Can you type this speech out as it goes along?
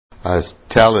I was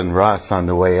telling Ross on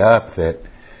the way up that,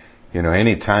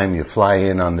 anytime you fly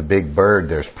in on the big bird,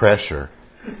 there's pressure,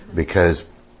 because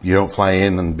you don't fly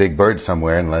in on the big bird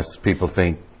somewhere unless people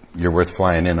think you're worth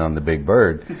flying in on the big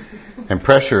bird. And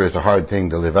pressure is a hard thing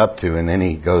to live up to, and then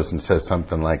he goes and says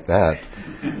something like that.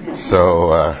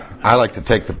 So I like to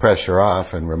take the pressure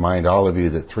off and remind all of you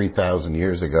that 3,000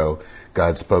 years ago,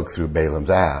 God spoke through Balaam's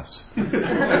ass.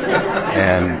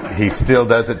 And he still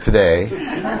does it today.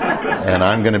 And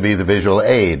I'm going to be the visual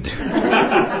aid.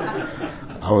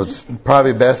 It's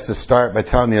probably best to start by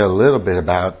telling you a little bit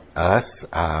about us.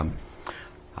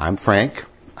 I'm Frank.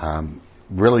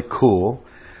 Really cool.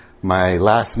 My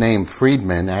last name,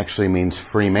 Friedmann, actually means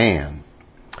free man.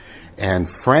 And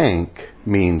Frank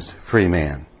means free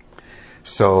man.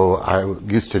 So I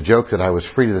used to joke that I was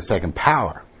free to the second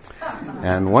power.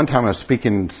 And one time I was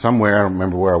speaking somewhere, I don't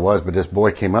remember where I was, but this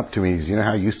boy came up to me. He said, "You know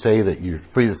how you say that you're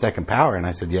free to the second power?" And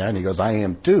I said, "Yeah." And he goes, "I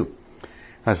am too."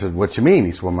 I said, "What you mean?"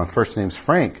 He said, "Well, my first name's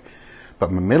Frank,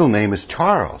 but my middle name is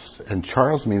Charles. And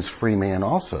Charles means free man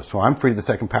also. So I'm free to the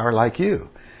second power like you."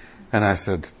 And I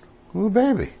said, "Ooh,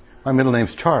 baby. My middle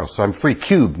name's Charles, so I'm free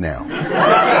cubed now."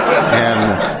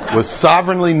 And was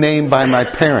sovereignly named by my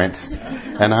parents.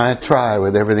 And I try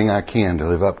with everything I can to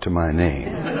live up to my name.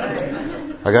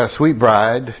 I got a sweet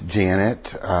bride,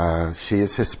 Janet. She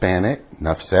is Hispanic.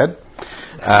 Enough said.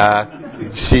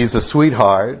 She's a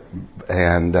sweetheart.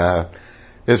 And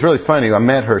it was really funny. I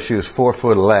met her. She was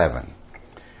 4'11",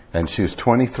 and she was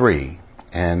 23.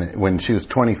 And when she was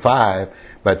 25,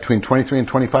 between 23 and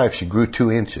 25, she grew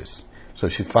 2 inches. So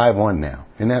she's 5'1" now.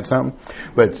 Isn't that something?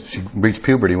 But she reached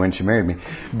puberty when she married me.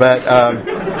 But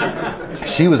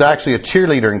she was actually a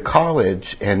cheerleader in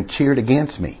college and cheered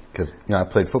against me because I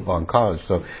played football in college.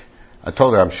 So I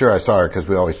told her I'm sure I saw her because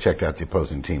we always checked out the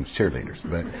opposing team's cheerleaders.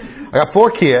 But I got 4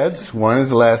 kids. One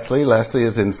is Leslie. Leslie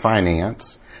is in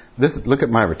finance. Look at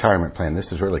my retirement plan.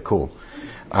 This is really cool.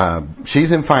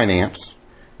 She's in finance.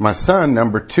 My son,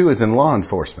 number 2, is in law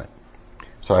enforcement.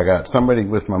 So I got somebody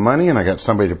with my money and I got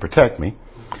somebody to protect me.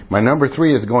 My number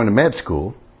 3 is going to med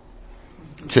school.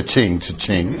 Cha-ching,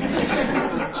 cha-ching.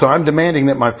 So I'm demanding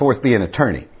that my 4th be an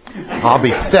attorney. I'll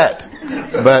be set.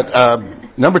 But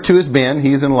number 2 is Ben.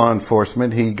 He's in law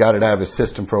enforcement. He got it out of his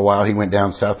system for a while. He went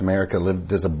down to South America,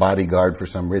 lived as a bodyguard for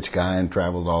some rich guy and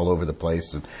traveled all over the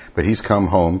place. But he's come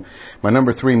home. My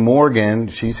number 3, Morgan,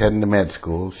 she's heading to med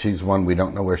school. She's one we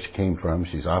don't know where she came from.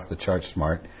 She's off the chart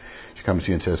smart. She comes to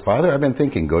you and says, "Father, I've been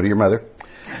thinking, go to your mother."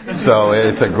 So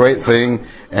it's a great thing.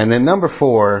 And then number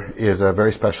 4 is a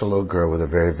very special little girl with a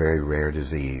very, very rare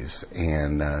disease.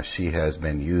 And she has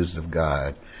been used of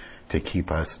God to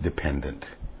keep us dependent.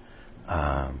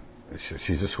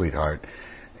 She's a sweetheart,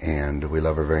 and we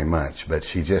love her very much. But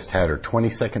she just had her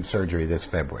 22nd surgery this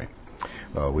February.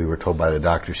 We were told by the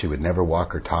doctor she would never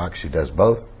walk or talk. She does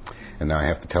both. And now I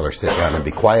have to tell her sit down and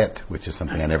be quiet, which is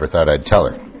something I never thought I'd tell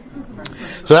her.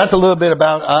 So that's a little bit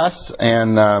about us,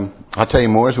 and I'll tell you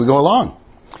more as we go along.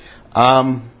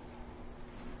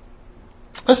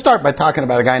 Let's start by talking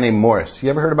about a guy named Morris. You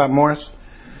ever heard about Morris?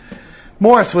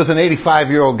 Morris was an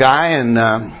 85-year-old guy, and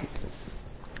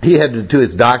he headed to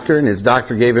his doctor, and his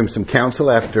doctor gave him some counsel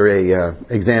after a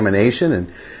examination. And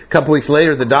a couple weeks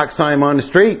later, the doc saw him on the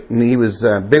street, and he was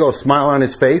a big old smile on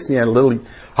his face, and he had a little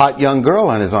hot young girl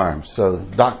on his arm. So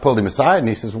the doc pulled him aside, and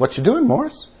he says, "What you doing,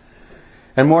 Morris?"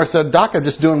 And Morris said, "Doc, I'm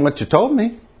just doing what you told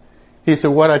me." He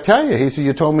said, "What'd I tell you?" He said,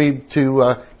 "You told me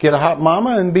to get a hot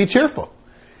mama and be cheerful."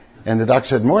 And the doctor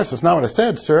said, "Morris, that's not what I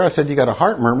said, sir. I said you got a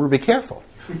heart murmur, be careful."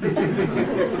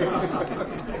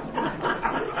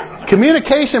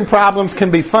 Communication problems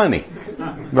can be funny,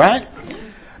 right?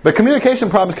 But communication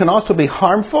problems can also be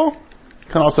harmful,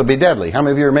 can also be deadly. How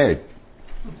many of you are married?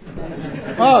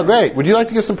 Oh, great. Would you like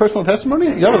to give some personal testimony?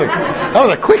 That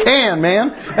was a quick hand,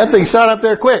 man. That thing shot up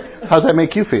there quick. How's that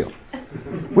make you feel?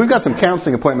 We've got some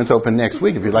counseling appointments open next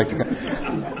week if you'd like to come.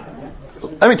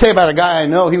 Let me tell you about a guy I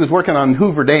know. He was working on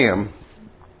Hoover Dam,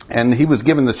 and he was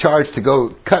given the charge to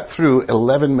go cut through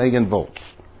 11 million volts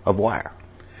of wire.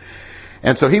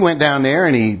 And so he went down there,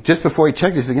 and just before he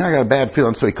checked, he said, "I got a bad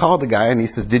feeling." So he called the guy, and he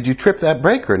says, "Did you trip that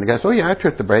breaker?" And the guy said, "Oh, yeah, I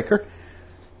tripped the breaker."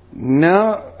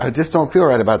 "No, I just don't feel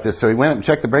right about this." So he went up and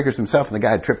checked the breakers himself, and the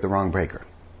guy had tripped the wrong breaker.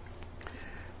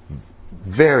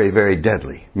 Very, very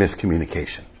deadly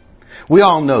miscommunication. We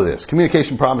all know this.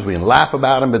 Communication problems, we can laugh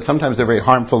about them, but sometimes they're very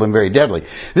harmful and very deadly.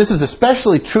 This is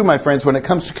especially true, my friends, when it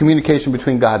comes to communication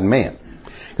between God and man.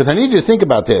 Because I need you to think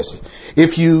about this.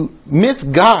 If you miss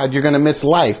God, you're going to miss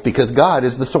life, because God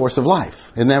is the source of life.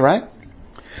 Isn't that right?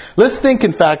 Let's think,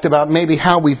 in fact, about maybe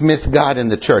how we've missed God in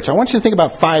the church. I want you to think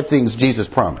about 5 things Jesus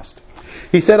promised.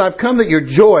 He said, "I've come that your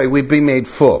joy would be made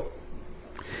full."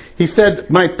 He said,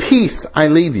 my peace I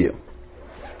leave you.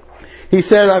 He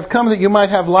said, I've come that you might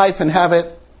have life and have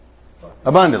it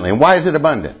abundantly. And why is it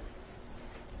abundant?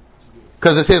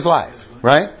 Because it's His life,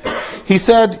 right? He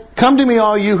said, come to me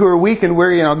all you who are weak and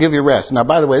weary and I'll give you rest. Now,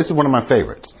 by the way, this is one of my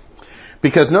favorites.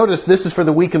 Because notice, this is for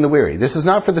the weak and the weary. This is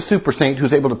not for the super saint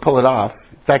who's able to pull it off.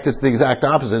 In fact, it's the exact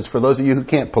opposite. It's for those of you who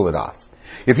can't pull it off.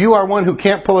 If you are one who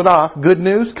can't pull it off, good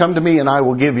news, come to me and I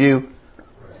will give you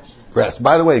rest.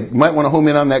 By the way, you might want to home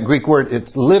in on that Greek word.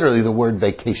 It's literally the word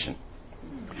vacation.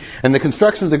 And the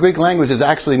construction of the Greek language is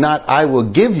actually not I will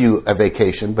give you a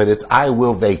vacation, but it's I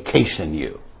will vacation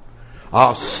you.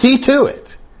 I'll see to it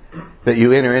that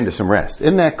you enter into some rest.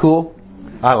 Isn't that cool?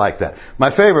 I like that. My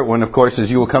favorite one, of course, is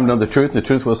you will come to know the truth, and the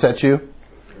truth will set you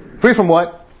free from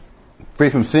what?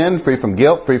 Free from sin, free from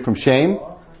guilt, free from shame,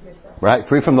 right?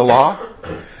 Free from the law.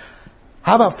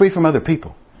 How about free from other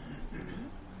people?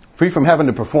 Free from having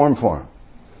to perform for them.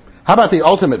 How about the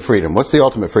ultimate freedom? What's the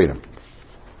ultimate freedom?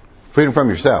 Freedom from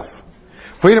yourself.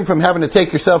 Freedom from having to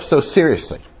take yourself so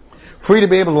seriously. Free to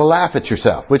be able to laugh at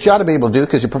yourself, which you ought to be able to do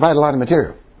because you provide a lot of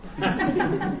material.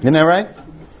 Isn't that right?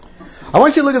 I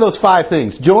want you to look at those 5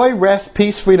 things. Joy, rest,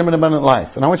 peace, freedom, and abundant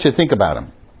life. And I want you to think about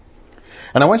them.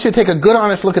 And I want you to take a good,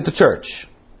 honest look at the church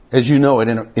as you know it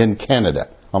in Canada.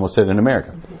 Almost said in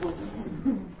America.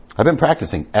 I've been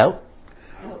practicing. Out.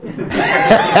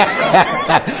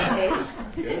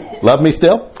 Love me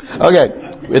still? Okay.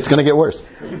 It's going to get worse.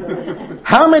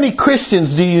 How many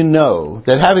Christians do you know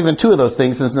that have even 2 of those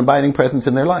things as an abiding presence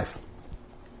in their life?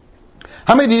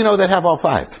 How many do you know that have all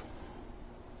 5?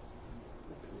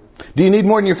 Do you need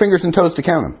more than your fingers and toes to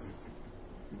count them?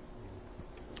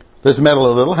 Let's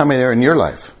meddle a little. How many are in your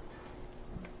life?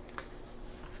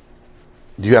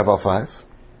 Do you have all 5?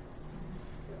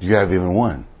 Do you have even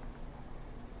 1?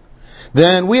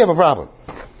 Then we have a problem.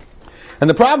 And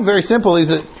the problem, very simple, is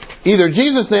that either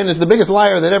Jesus then is the biggest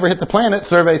liar that ever hit the planet,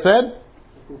 survey said.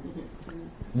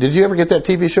 Did you ever get that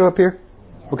TV show up here?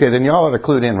 Okay, then y'all are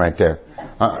clued in right there.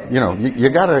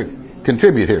 You got to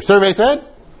contribute here. Survey said?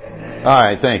 All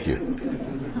right, thank you.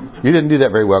 You didn't do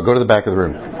that very well. Go to the back of the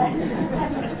room.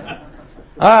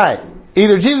 All right.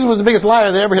 Either Jesus was the biggest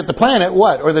liar that ever hit the planet,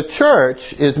 what? Or the church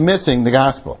is missing the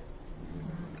gospel.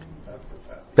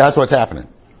 That's what's happening.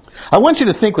 I want you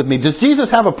to think with me. Does Jesus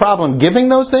have a problem giving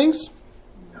those things?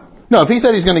 No, if He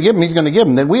said He's going to give them, He's going to give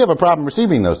them. Then we have a problem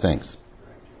receiving those things.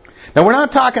 Now, we're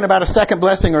not talking about a second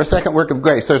blessing or a second work of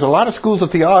grace. There's a lot of schools of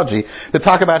theology that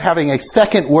talk about having a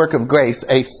second work of grace,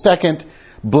 a second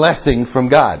blessing from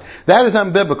God. That is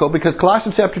unbiblical because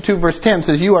Colossians chapter 2 verse 10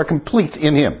 says you are complete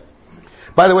in Him.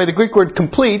 By the way, the Greek word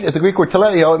complete is the Greek word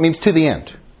teleo. It means to the end.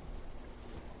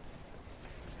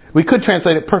 We could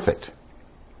translate it perfect.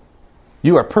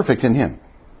 You are perfect in Him.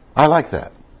 I like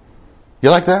that. You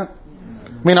like that?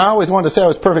 I mean, I always wanted to say I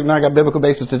was perfect and I got biblical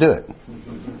basis to do it.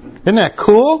 Isn't that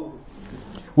cool?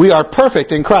 We are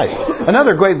perfect in Christ.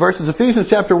 Another great verse is Ephesians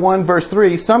chapter 1 verse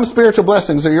 3. Some spiritual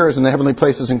blessings are yours in the heavenly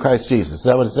places in Christ Jesus. Is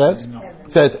that what it says? No.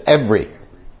 It says every.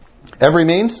 Every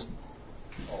means?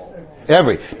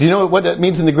 Every. Do you know what that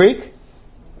means in the Greek?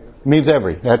 It means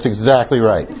every. That's exactly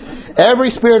right. Every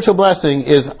spiritual blessing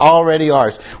is already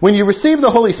ours. When you receive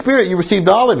the Holy Spirit, you received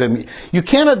all of Him. You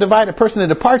cannot divide a person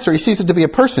into parts or He ceases to be a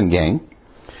person, gang.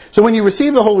 So when you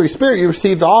receive the Holy Spirit, you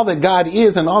received all that God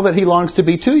is and all that He longs to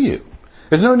be to you.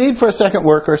 There's no need for a second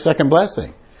work or a second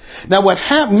blessing. Now what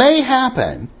may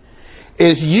happen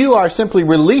is you are simply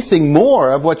releasing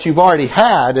more of what you've already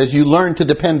had as you learn to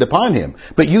depend upon Him.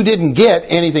 But you didn't get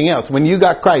anything else. When you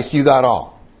got Christ, you got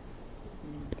all.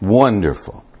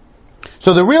 Wonderful.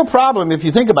 So the real problem, if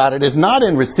you think about it, is not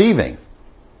in receiving.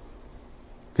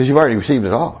 Because you've already received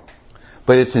it all.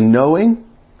 But it's in knowing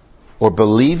or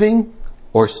believing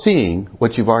or seeing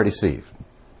what you've already received.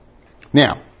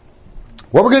 Now,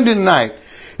 what we're going to do tonight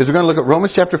is we're going to look at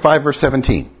Romans chapter 5 verse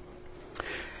 17.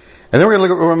 And then we're going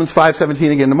to look at Romans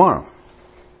 5:17 again tomorrow.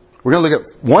 We're going to look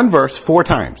at one verse 4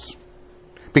 times.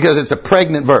 Because it's a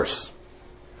pregnant verse.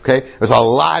 Okay? There's a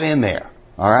lot in there.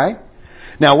 Alright?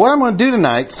 Now what I'm going to do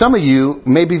tonight, some of you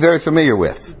may be very familiar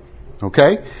with.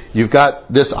 Okay? You've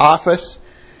got this office.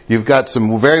 You've got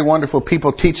some very wonderful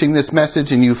people teaching this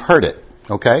message and you've heard it.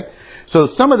 Okay? So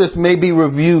some of this may be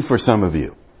review for some of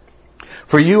you.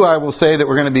 For you, I will say that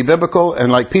we're going to be biblical,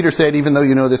 and like Peter said, even though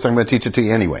you know this, I'm going to teach it to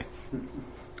you anyway.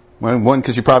 One,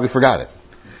 because you probably forgot it.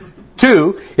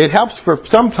 2, it helps for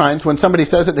sometimes when somebody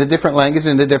says it in a different language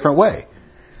in a different way.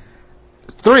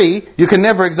 3, you can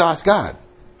never exhaust God.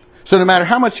 So no matter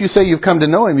how much you say you've come to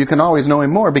know Him, you can always know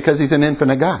Him more because He's an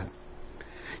infinite God.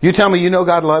 You tell me you know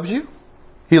God loves you?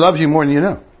 He loves you more than you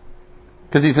know.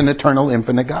 Because He's an eternal,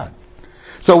 infinite God.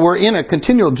 So we're in a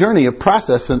continual journey of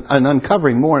process and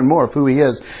uncovering more and more of who He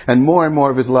is, and more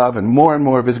of His love, and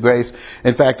more of His grace.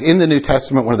 In fact, in the New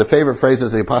Testament, one of the favorite phrases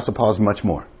of the Apostle Paul is much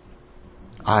more.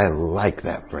 I like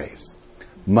that phrase.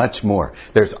 Much more.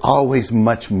 There's always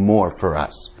much more for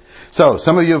us. So,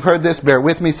 some of you have heard this. Bear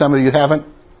with me. Some of you haven't.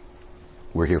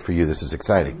 We're here for you. This is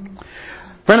exciting.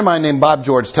 A friend of mine named Bob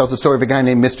George tells the story of a guy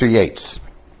named Mr. Yates.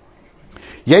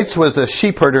 Yates was a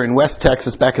sheep herder in West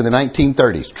Texas back in the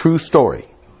 1930s. True story.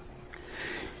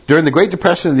 During the Great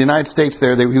Depression of the United States he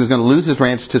was going to lose his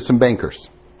ranch to some bankers.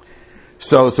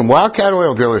 So some wildcat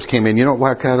oil drillers came in. You know what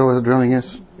wildcat oil drilling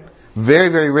is? Very,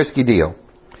 very risky deal.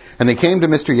 And they came to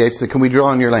Mr. Yates and said, can we drill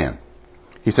on your land?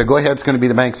 He said, go ahead, it's going to be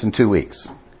the banks in 2 weeks.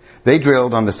 They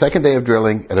drilled on the second day of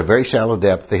drilling at a very shallow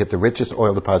depth. They hit the richest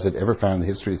oil deposit ever found in the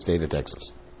history of the state of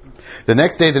Texas. The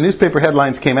next day, the newspaper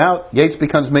headlines came out. Yates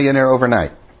becomes millionaire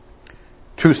overnight.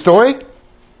 True story?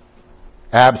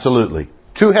 Absolutely.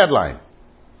 True headline?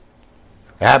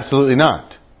 Absolutely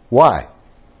not. Why?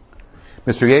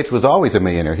 Mr. Yates was always a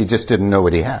millionaire. He just didn't know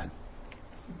what he had.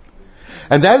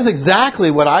 And that is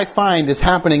exactly what I find is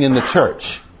happening in the church.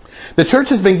 The church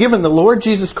has been given the Lord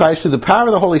Jesus Christ through the power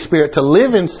of the Holy Spirit to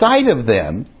live inside of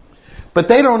them, but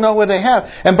they don't know what they have.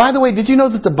 And by the way, did you know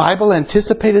that the Bible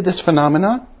anticipated this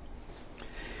phenomenon?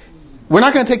 We're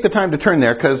not going to take the time to turn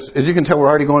there because, as you can tell, we're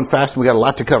already going fast and we've got a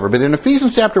lot to cover. But in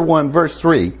Ephesians chapter 1, verse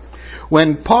 3,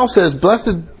 when Paul says,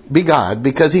 blessed be God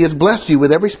because He has blessed you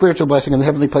with every spiritual blessing in the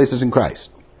heavenly places in Christ.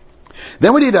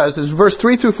 Then what he does is, verse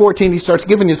 3 through 14, he starts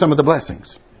giving you some of the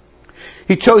blessings.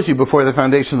 He chose you before the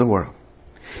foundation of the world.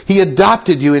 He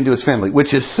adopted you into His family,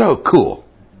 which is so cool.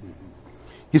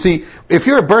 You see, if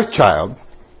you're a birth child,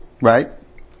 right,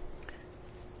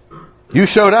 you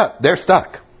showed up, they're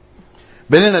stuck.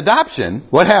 But in adoption,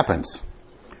 what happens?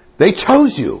 They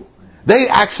chose you. They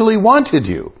actually wanted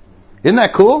you. Isn't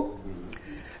that cool?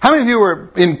 How many of you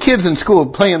were kids in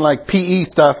school playing like PE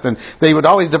stuff and they would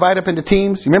always divide up into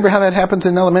teams? You remember how that happens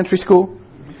in elementary school?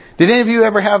 Did any of you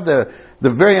ever have the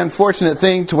very unfortunate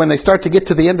thing to when they start to get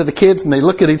to the end of the kids and they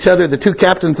look at each other, the two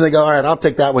captains, and they go, all right, I'll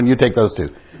take that one, you take those two.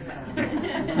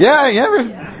 Yeah, you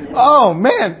ever? Oh,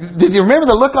 man. Did you remember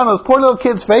the look on those poor little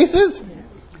kids' faces?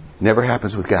 Never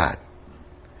happens with God.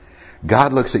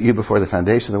 God looks at you before the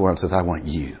foundation of the world and says, I want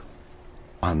you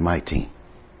on my team.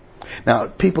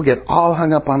 Now, people get all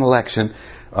hung up on election.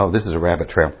 Oh, this is a rabbit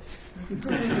trail.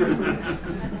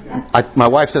 My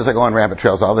wife says I go on rabbit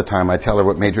trails all the time. I tell her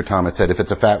what Major Thomas said. If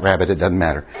it's a fat rabbit, it doesn't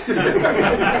matter.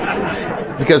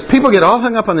 Because people get all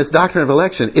hung up on this doctrine of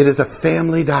election. It is a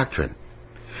family doctrine.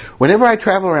 Whenever I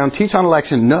travel around, teach on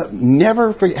election,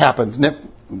 never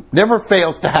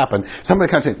fails to happen.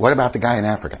 Somebody comes to me, what about the guy in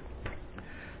Africa?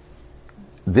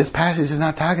 This passage is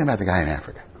not talking about the guy in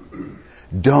Africa.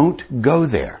 Don't go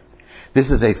there. This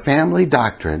is a family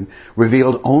doctrine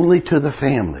revealed only to the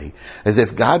family, as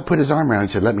if God put His arm around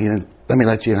and said, let me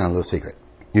let you in on a little secret.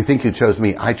 You think you chose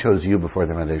me? I chose you before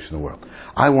the foundation of the world.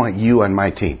 I want you on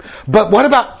my team. But what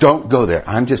about, don't go there.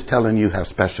 I'm just telling you how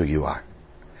special you are.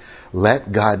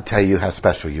 Let God tell you how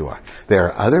special you are.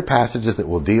 There are other passages that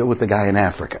will deal with the guy in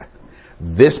Africa.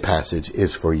 This passage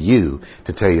is for you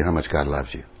to tell you how much God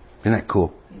loves you. Isn't that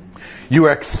cool? You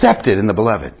are accepted in the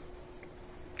beloved.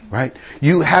 Right?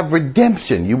 You have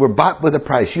redemption. You were bought with a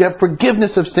price. You have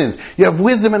forgiveness of sins. You have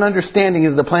wisdom and understanding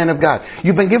of the plan of God.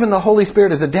 You've been given the Holy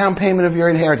Spirit as a down payment of your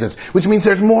inheritance, which means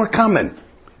there's more coming.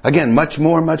 Again, much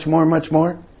more, much more, much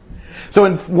more. So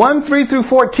in 1, 3 through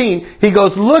 14, he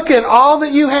goes, look at all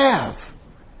that you have.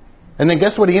 And then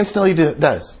guess what he instantly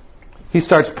does? He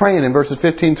starts praying in verses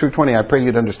 15 through 20. I pray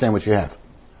you'd understand what you have.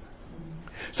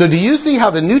 So do you see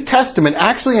how the New Testament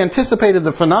actually anticipated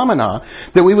the phenomena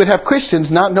that we would have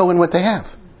Christians not knowing what they have?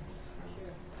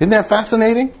 Isn't that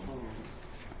fascinating?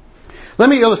 Let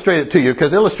me illustrate it to you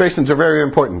because illustrations are very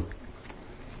important.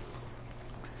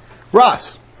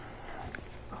 Ross,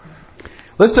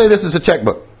 let's say this is a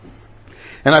checkbook.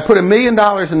 And I put $1 million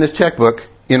in this checkbook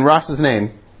in Ross's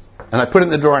name and I put it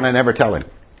in the drawer and I never tell him.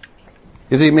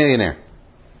 Is he a millionaire?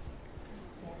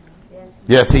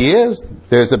 Yes, he is.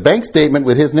 There's a bank statement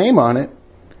with his name on it.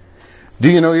 Do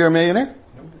you know you're a millionaire?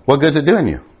 What good's it doing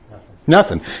you?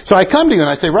 Nothing. So I come to you and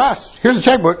I say, Ross, here's a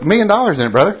checkbook, $1 million in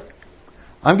it, brother.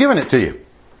 I'm giving it to you.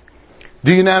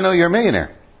 Do you now know you're a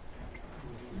millionaire?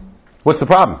 What's the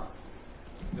problem?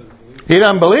 He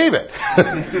doesn't believe it.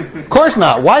 Of course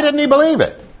not. Why didn't he believe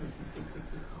it?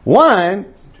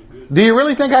 One, do you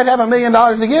really think I'd have $1 million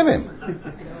to give him?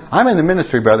 I'm in the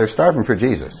ministry, brother, starving for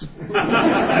Jesus.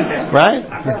 Right?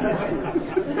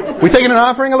 We taking an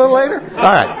offering a little later?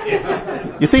 All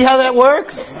right. You see how that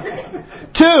works?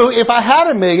 Two, if I had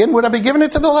 $1 million, would I be giving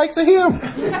it to the likes of him?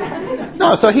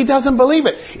 No, so he doesn't believe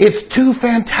it. It's too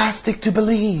fantastic to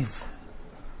believe.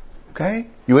 Okay?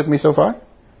 You with me so far? All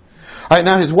right,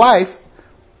 now his wife,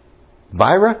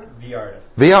 Vira?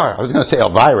 VR. I was going to say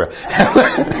Elvira.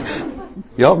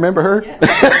 Y'all remember her?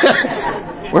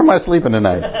 Where am I sleeping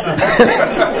tonight?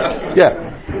 Yeah.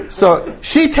 So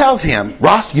she tells him,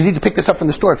 Ross, you need to pick this up from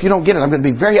the store. If you don't get it, I'm going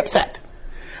to be very upset.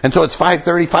 And so it's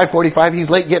 5:30, 5:45. He's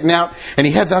late getting out. And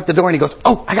he heads out the door and he goes,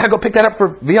 oh, I got to go pick that up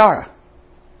for Viara.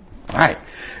 All right.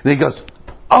 And he goes,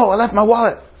 oh, I left my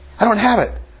wallet. I don't have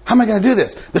it. How am I going to do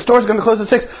this? The store's going to close at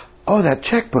 6. Oh, that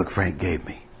checkbook Frank gave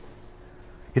me.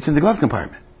 It's in the glove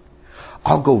compartment.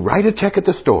 I'll go write a check at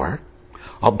the store.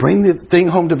 I'll bring the thing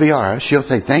home to Viara. She'll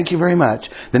say, thank you very much.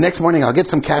 The next morning I'll get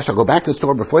some cash. I'll go back to the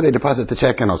store before they deposit the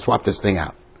check and I'll swap this thing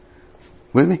out.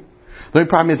 With me? The only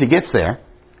problem is he gets there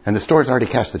and the store's already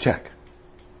cashed the check.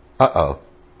 Uh-oh.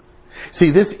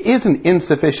 See, this isn't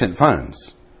insufficient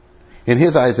funds. In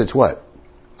his eyes, it's what?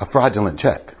 A fraudulent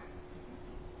check.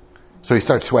 So he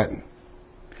starts sweating.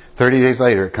 30 days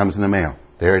later, it comes in the mail.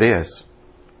 There it is.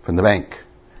 From the bank.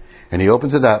 And he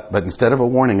opens it up, but instead of a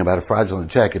warning about a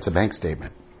fraudulent check, it's a bank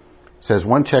statement. It says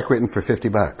one check written for $50.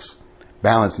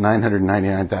 Balance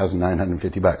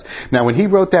 $999,950. Now, when he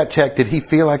wrote that check, did he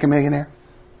feel like a millionaire?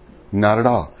 Not at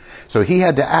all. So he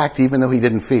had to act even though he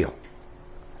didn't feel.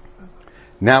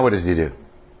 Now what does he do?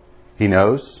 He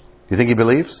knows. Do you think he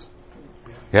believes?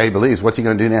 Yeah, he believes. What's he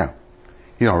going to do now?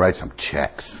 He's going to write some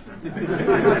checks.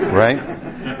 Right?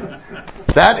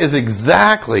 That is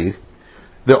exactly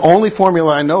the only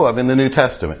formula I know of in the New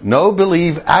Testament. Know,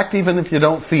 believe, act even if you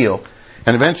don't feel.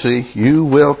 And eventually you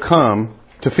will come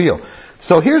to feel.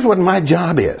 So here's what my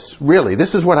job is. Really,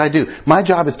 this is what I do. My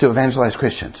job is to evangelize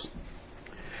Christians.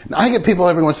 Now, I get people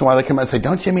every once in a while that come out and say,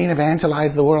 don't you mean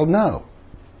evangelize the world? No.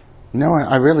 No,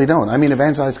 I really don't. I mean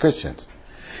evangelize Christians.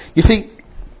 You see,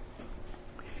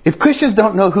 if Christians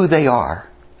don't know who they are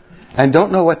and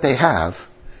don't know what they have,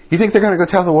 you think they're going to go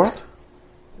tell the world?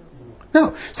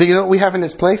 No. So you know what we have in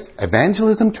this place?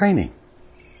 Evangelism training.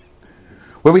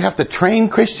 Where we have to train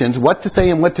Christians what to say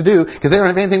and what to do because they don't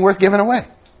have anything worth giving away.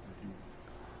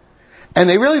 And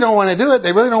they really don't want to do it.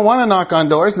 They really don't want to knock on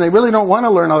doors. And they really don't want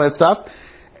to learn all that stuff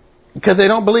because they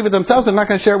don't believe it themselves. They're not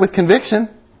going to share it with conviction.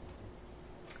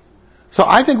 So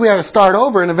I think we ought to start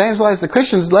over and evangelize the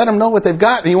Christians. Let them know what they've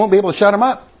got and you won't be able to shut them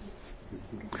up.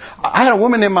 I had a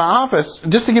woman in my office,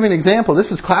 just to give you an example,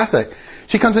 this is classic.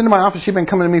 She comes into my office, she'd been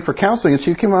coming to me for counseling, and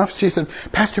she came in my office, she said,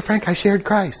 Pastor Frank, I shared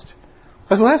Christ.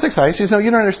 I said, well, that's exciting. She said, no,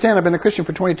 you don't understand. I've been a Christian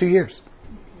for 22 years.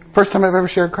 First time I've ever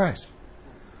shared Christ.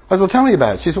 I said, well, tell me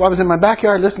about it. She said, well, I was in my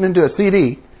backyard listening to a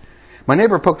CD. My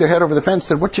neighbor poked their head over the fence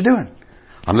and said, what you doing?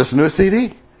 I'm listening to a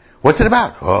CD. What's it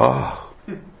about? Oh.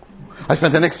 I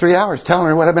spent the next 3 hours telling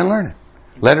her what I've been learning.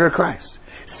 Led her to Christ.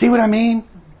 See what I mean?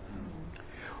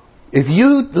 If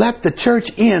you let the church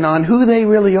in on who they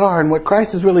really are and what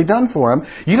Christ has really done for them,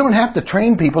 you don't have to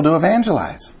train people to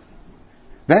evangelize.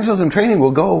 Evangelism training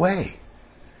will go away.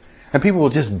 And people will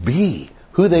just be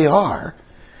who they are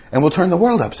and will turn the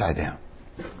world upside down.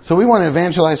 So we want to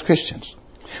evangelize Christians.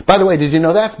 By the way, did you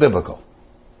know that's biblical?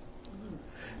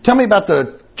 Tell me about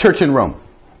the church in Rome.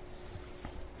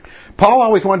 Paul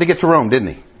always wanted to get to Rome,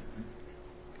 didn't he?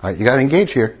 All right, you got to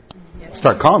engage here.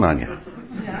 Start calling on you.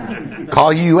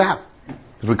 Call you out,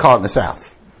 as we call it in the South.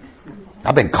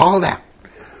 I've been called out.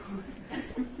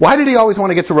 Why did he always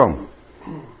want to get to Rome?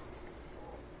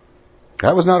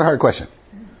 That was not a hard question.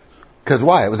 Because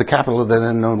why? It was the capital of the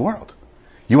then known world.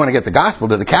 You want to get the gospel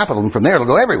to the capital, and from there it'll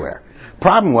go everywhere.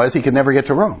 Problem was he could never get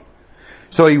to Rome.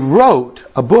 So he wrote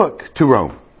a book to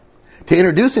Rome to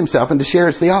introduce himself and to share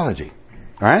his theology.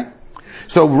 All right?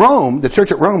 So Rome, the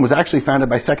church at Rome, was actually founded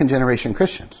by second-generation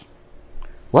Christians.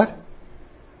 What?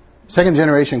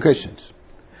 Second-generation Christians.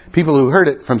 People who heard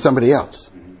it from somebody else.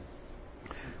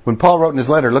 When Paul wrote in his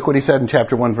letter, look what he said in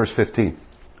chapter 1, verse 15.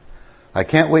 I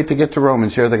can't wait to get to Rome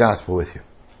and share the gospel with you.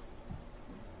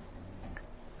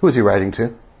 Who is he writing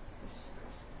to?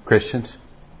 Christians.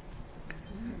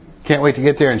 Can't wait to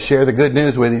get there and share the good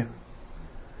news with you.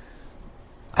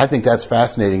 I think that's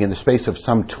fascinating. In the space of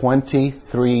some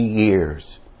 23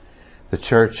 years, the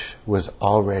church was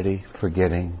already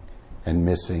forgetting and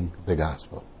missing the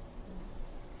gospel.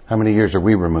 How many years are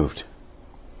we removed?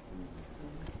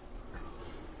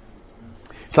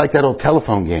 It's like that old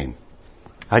telephone game.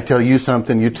 I tell you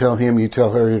something, you tell him, you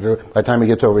tell her. By the time he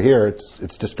gets over here,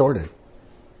 it's distorted.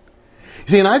 You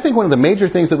see, and I think one of the major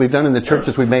things that we've done in the church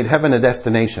is we've made heaven a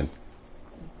destination.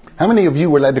 How many of you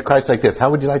were led to Christ like this? How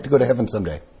would you like to go to heaven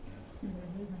someday?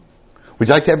 Would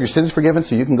you like to have your sins forgiven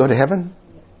so you can go to heaven?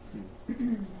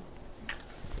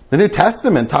 The New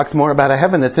Testament talks more about a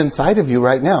heaven that's inside of you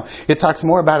right now. It talks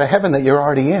more about a heaven that you're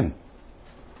already in.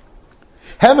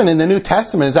 Heaven in the New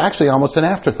Testament is actually almost an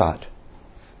afterthought.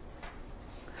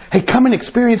 Hey, come and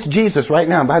experience Jesus right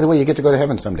now. And by the way, you get to go to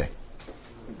heaven someday.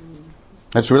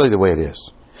 That's really the way it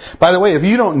is. By the way, if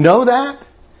you don't know that,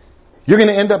 you're going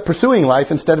to end up pursuing life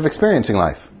instead of experiencing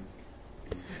life.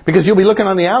 Because you'll be looking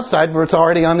on the outside where it's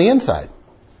already on the inside.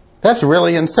 That's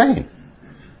really insane.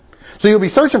 So you'll be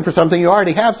searching for something you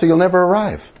already have, so you'll never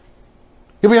arrive.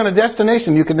 You'll be on a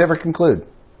destination you can never conclude.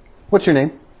 What's your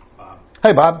name? Bob.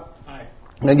 Hey, Bob. Hi.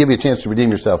 I'm going to give you a chance to redeem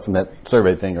yourself from that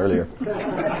survey thing earlier.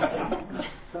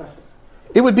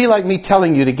 It would be like me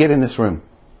telling you to get in this room.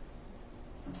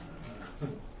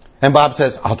 And Bob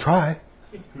says, I'll try.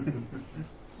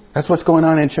 That's what's going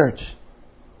on in church.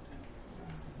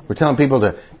 We're telling people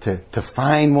to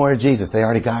find more of Jesus. They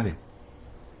already got Him.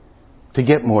 To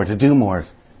get more, to do more,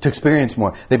 to experience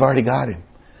more. They've already got Him.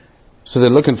 So they're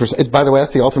looking for... By the way,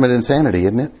 that's the ultimate insanity,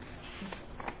 isn't it?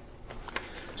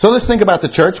 So let's think about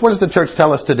the church. What does the church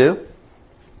tell us to do?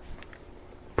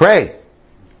 Pray.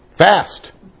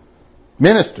 Fast.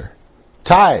 Minister.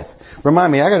 Tithe.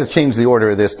 Remind me, I got to change the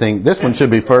order of this thing. This one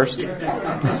should be first.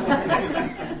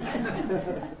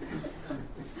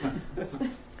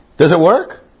 Does it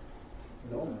work?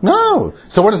 No.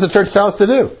 So what does the church tell us to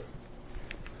do?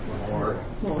 More.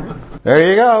 There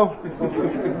you go.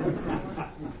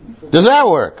 Does that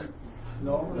work?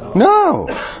 No.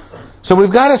 So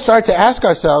we've got to start to ask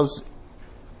ourselves,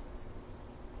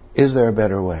 is there a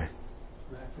better way?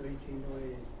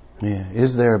 Yeah,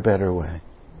 is there a better way?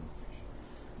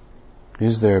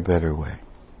 Is there a better way?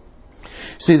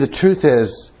 See, the truth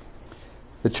is,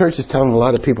 the church is telling a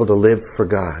lot of people to live for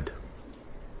God.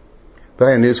 But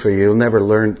I have news for you. You'll never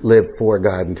live for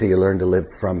God until you learn to live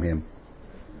from Him.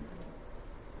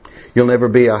 You'll never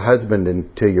be a husband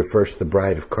until you're first the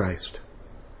bride of Christ.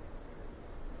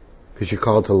 Because you're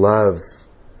called to love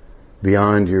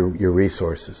beyond your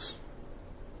resources.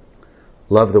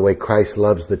 Love the way Christ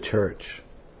loves the church.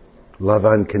 Love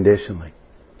unconditionally.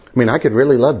 I mean, I could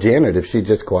really love Janet if she'd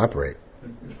just cooperate.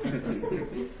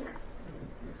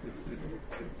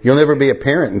 You'll never be a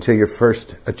parent until you're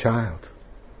first a child.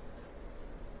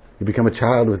 You become a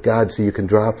child with God so you can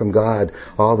draw from God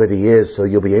all that He is, so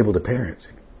you'll be able to parent.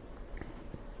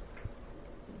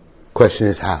 Question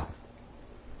is how?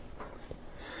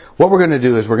 What we're going to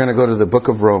do is we're going to go to the book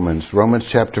of Romans, Romans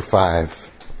chapter 5.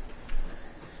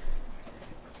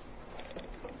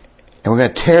 And we're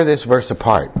going to tear this verse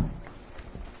apart.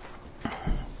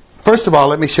 First of all,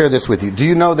 let me share this with you. Do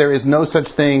you know there is no such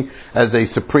thing as a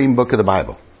supreme book of the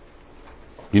Bible?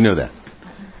 You know that.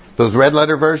 Those red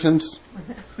letter versions,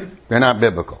 they're not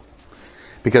biblical.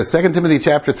 Because 2 Timothy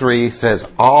chapter 3 says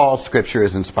all Scripture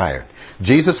is inspired.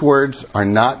 Jesus' words are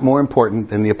not more important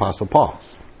than the Apostle Paul's.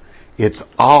 It's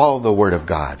all the Word of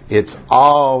God. It's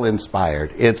all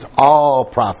inspired. It's all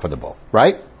profitable.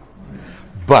 Right?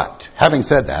 But, having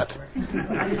said that,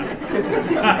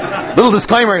 little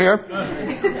disclaimer here.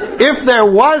 If there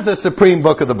was a supreme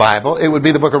book of the Bible, it would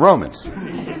be the book of Romans.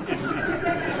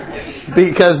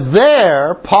 Because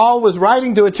there, Paul was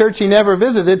writing to a church he never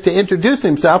visited to introduce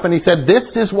himself, and he said,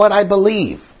 this is what I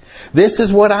believe. This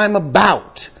is what I'm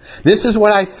about. This is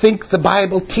what I think the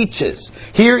Bible teaches.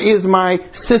 Here is my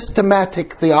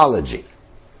systematic theology.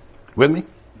 With me?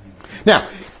 Now,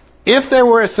 if there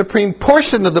were a supreme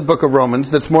portion of the book of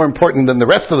Romans that's more important than the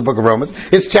rest of the book of Romans,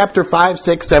 it's chapter 5,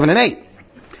 6, 7, and 8.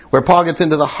 Where Paul gets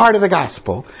into the heart of the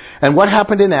gospel and what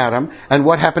happened in Adam and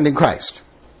what happened in Christ.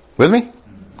 With me?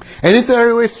 And if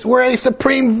there were a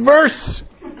supreme verse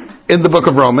in the book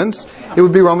of Romans, it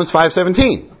would be Romans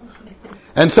 5:17.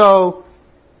 And so,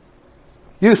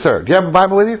 you, sir, do you have a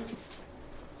Bible with you?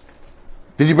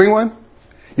 Did you bring one?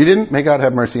 You didn't? May God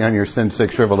have mercy on your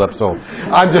sin-sick, shriveled up soul.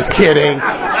 I'm just kidding.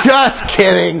 Just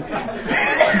kidding.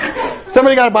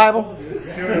 Somebody got a Bible?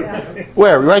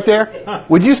 Where? Right there?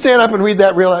 Would you stand up and read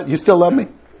that real? You still love me?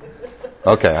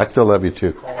 Okay, I still love you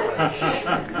too.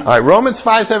 All right, Romans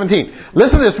 5:17.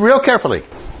 Listen to this real carefully.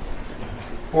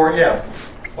 For if,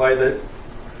 by the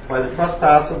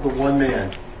trespass of the one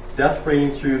man, death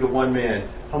reigned through the one man,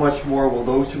 how much more will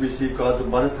those who receive God's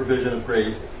abundant provision of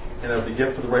grace and of the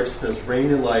gift of the righteousness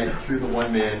reign in life through the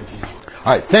one man, Jesus Christ?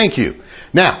 All right, thank you.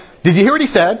 Now, did you hear what he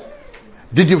said?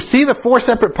 Did you see the 4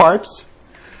 separate parts?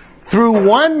 Through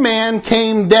one man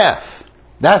came death.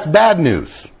 That's bad news.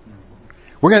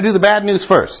 We're going to do the bad news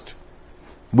first.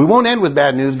 We won't end with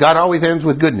bad news. God always ends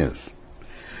with good news.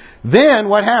 Then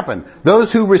what happened?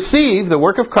 Those who receive the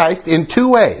work of Christ in 2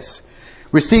 ways.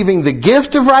 Receiving the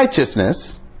gift of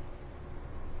righteousness.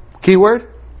 Keyword?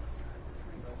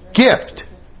 Gift.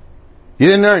 You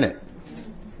didn't earn it.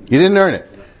 You didn't earn it.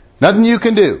 Nothing you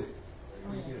can do.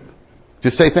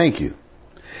 Just say thank you.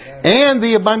 And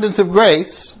the abundance of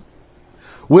grace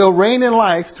will reign in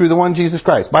life through the one Jesus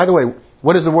Christ. By the way,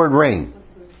 what is the word reign?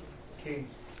 Kings.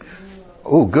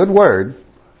 Oh, good word.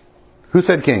 Who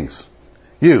said kings?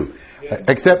 You.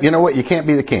 Except, you know what? You can't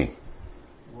be the king.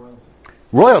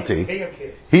 Royalty. King of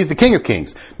kings. He's the king of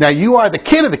kings. Now, you are the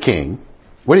kid of the king.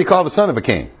 What do you call the son of a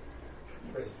king?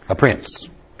 A prince.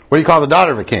 What do you call the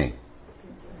daughter of a king?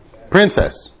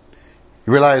 Princess.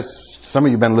 You realize some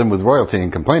of you have been living with royalty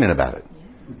and complaining about it.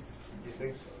 You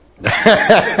think so?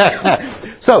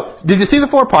 So, did you see the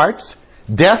 4 parts?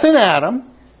 Death in Adam,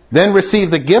 then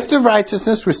receive the gift of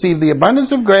righteousness, receive the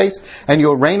abundance of grace, and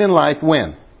you'll reign in life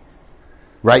when?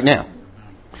 Right now.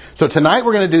 So tonight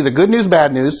we're going to do the good news,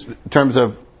 bad news in terms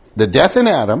of the death in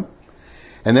Adam,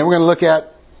 and then we're going to look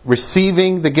at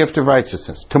receiving the gift of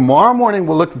righteousness. Tomorrow morning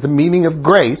we'll look at the meaning of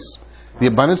grace, the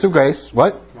abundance of grace.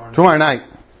 What? Tomorrow night.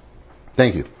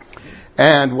 Thank you.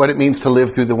 And what it means to live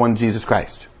through the one Jesus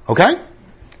Christ. Okay?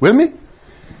 With me?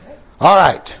 All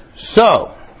right.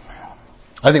 So,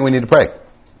 I think we need to pray.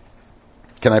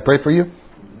 Can I pray for you?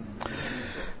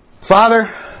 Father,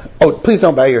 please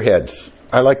don't bow your heads.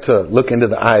 I like to look into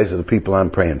the eyes of the people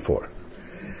I'm praying for.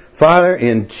 Father,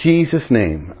 in Jesus'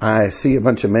 name, I see a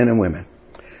bunch of men and women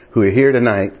who are here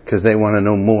tonight because they want to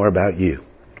know more about you.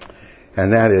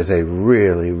 And that is a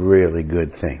really, really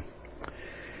good thing.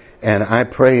 And I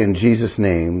pray in Jesus'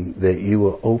 name that you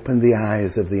will open the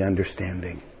eyes of the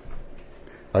understanding.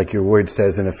 Like your word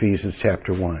says in Ephesians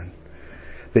chapter 1.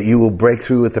 That you will break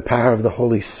through with the power of the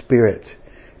Holy Spirit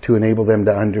to enable them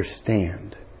to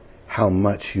understand how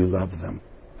much you love them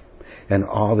and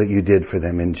all that you did for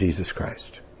them in Jesus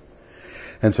Christ.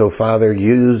 And so, Father,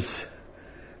 use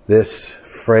this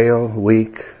frail,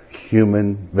 weak,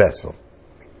 human vessel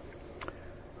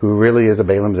who really is a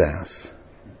Balaam's ass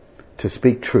to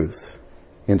speak truth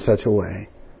in such a way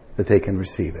that they can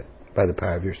receive it by the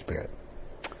power of your Spirit.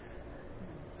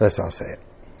 Let's all say it.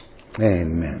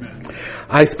 Amen.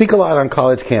 I speak a lot on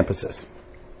college campuses.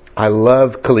 I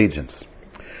love collegians.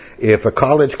 If a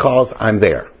college calls, I'm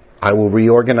there. I will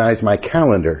reorganize my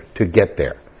calendar to get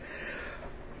there.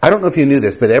 I don't know if you knew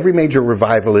this, but every major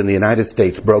revival in the United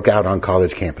States broke out on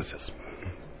college campuses.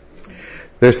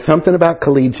 There's something about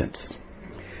collegians.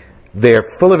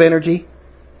 They're full of energy.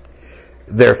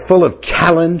 They're full of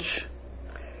challenge.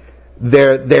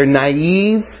 They're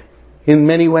naive in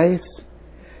many ways.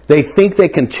 They think they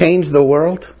can change the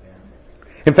world.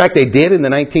 In fact, they did in the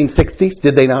 1960s,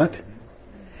 did they not?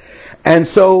 And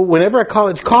so whenever a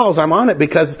college calls, I'm on it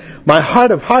because my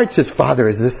heart of hearts is, Father,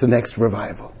 is this the next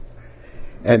revival?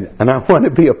 And I want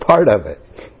to be a part of it,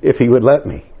 if He would let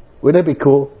me. Wouldn't that be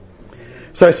cool?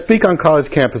 So I speak on college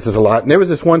campuses a lot. And there was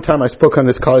this one time I spoke on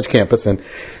this college campus, and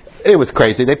it was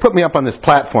crazy. They put me up on this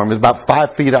platform. It was about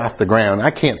 5 feet off the ground.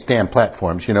 I can't stand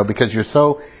platforms, because you're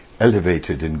so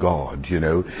elevated in God,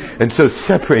 and so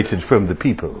separated from the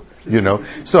people,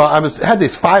 So I had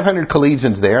these 500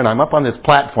 collegians there, and I'm up on this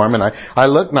platform, and I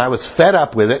looked, and I was fed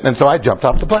up with it, and so I jumped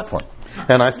off the platform.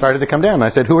 And I started to come down, and I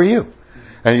said, who are you?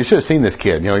 And you should have seen this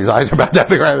kid. His eyes are about that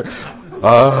big around.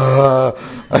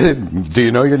 I said, do you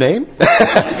know your name?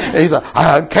 And he's like,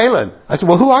 I'm Kalen. I said,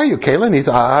 well, who are you, Kalen? He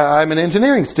said, I'm an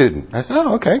engineering student. I said,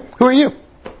 oh, okay. Who are you?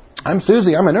 I'm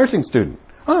Susie. I'm a nursing student.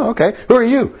 Oh, okay. Who are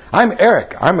you? I'm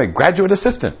Eric. I'm a graduate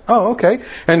assistant. Oh, okay.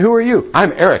 And who are you?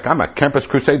 I'm Eric. I'm a Campus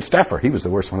Crusade staffer. He was the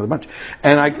worst one of the bunch.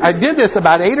 And I did this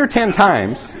about 8 or 10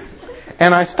 times.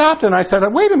 And I stopped and I said,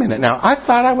 wait a minute now. I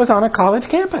thought I was on a college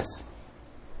campus.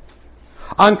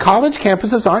 On college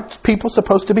campuses, aren't people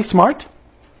supposed to be smart?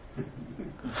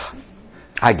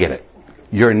 I get it.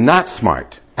 You're not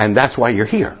smart. And that's why you're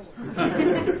here.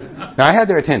 Now, I had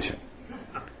their attention.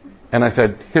 And I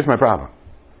said, here's my problem.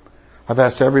 I've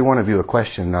asked every one of you a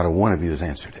question, not a one of you has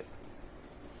answered it.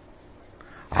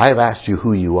 I have asked you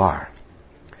who you are,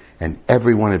 and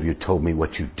every one of you told me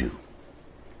what you do.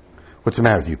 What's the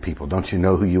matter with you people? Don't you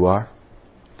know who you are?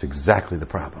 It's exactly the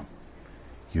problem.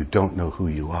 You don't know who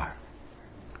you are.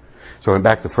 So I went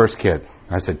back to the first kid.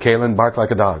 I said, Kalen, bark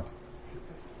like a dog.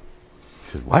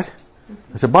 He said, what?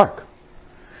 I said, bark.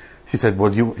 She said,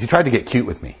 well, he tried to get cute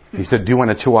with me. He said, do you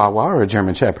want a Chihuahua or a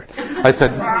German Shepherd? I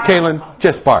said, Kalen,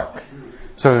 just bark.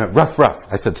 So rough.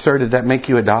 I said, sir, did that make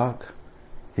you a dog?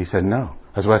 He said, no.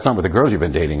 I said, well, that's not what the girls you've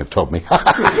been dating have told me.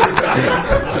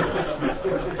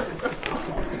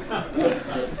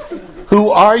 Who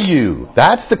are you?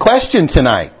 That's the question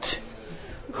tonight.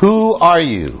 Who are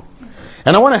you?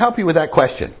 And I want to help you with that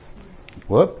question.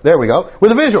 Whoop, there we go.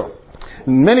 With a visual.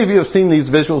 Many of you have seen these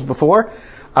visuals before.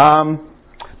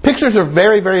 Pictures are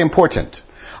very, very important.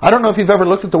 I don't know if you've ever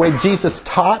looked at the way Jesus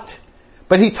taught,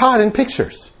 but he taught in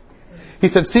pictures. He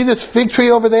said, see this fig tree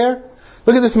over there?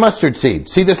 Look at this mustard seed.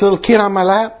 See this little kid on my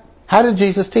lap? How did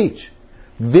Jesus teach?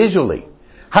 Visually.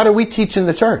 How do we teach in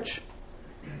the church?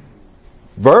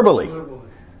 Verbally.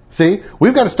 See?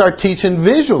 We've got to start teaching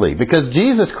visually because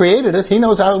Jesus created us. He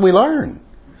knows how we learn.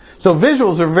 So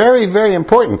visuals are very, very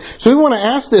important. So we want to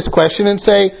ask this question and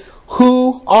say,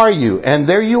 who are you? And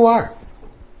there you are.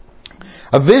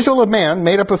 A visual of man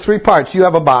made up of three parts. You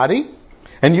have a body,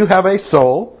 and you have a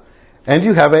soul, and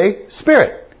you have a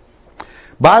spirit.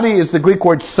 Body is the Greek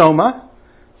word soma.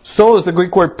 Soul is the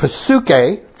Greek word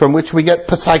psyche, from which we get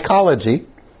psychology,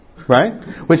 right?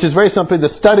 Which is very simply the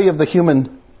study of the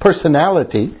human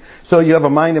personality. So you have a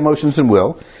mind, emotions, and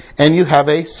will. And you have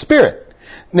a spirit.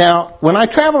 Now, when I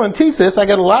travel and teach this, I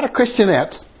get a lot of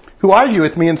Christianettes who argue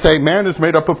with me and say, man is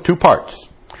made up of two parts.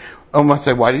 And I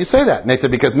say, why do you say that? And they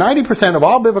said, because 90% of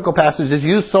all biblical passages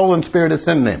use soul and spirit as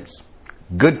synonyms.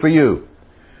 Good for you.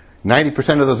 90%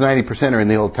 of those 90% are in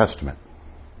the Old Testament.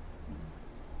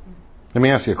 Let me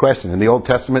ask you a question. In the Old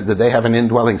Testament, did they have an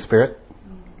indwelling spirit?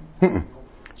 Mm-mm.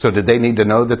 So did they need to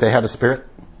know that they had a spirit?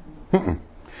 Mm-mm.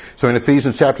 So in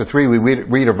Ephesians chapter 3, we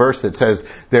read a verse that says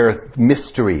there are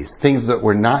mysteries, things that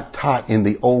were not taught in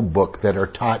the old book that are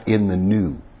taught in the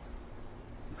new,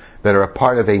 that are a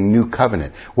part of a new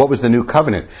covenant. What was the new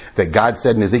covenant? That God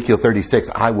said in Ezekiel 36,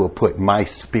 I will put my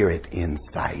spirit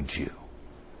inside you.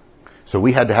 So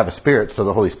we had to have a spirit so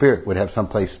the Holy Spirit would have some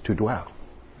place to dwell.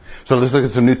 So let's look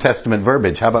at some New Testament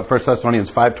verbiage. How about 1 Thessalonians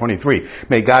 5:23?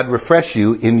 May God refresh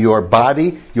you in your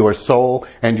body, your soul,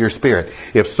 and your spirit.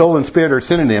 If soul and spirit are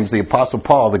synonyms, the Apostle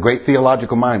Paul, the great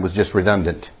theological mind, was just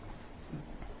redundant.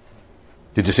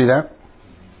 Did you see that?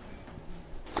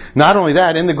 Not only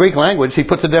that, in the Greek language, he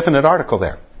puts a definite article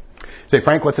there. Say,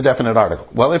 Frank, what's a definite article?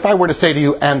 Well, if I were to say to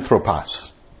you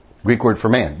anthropos, Greek word for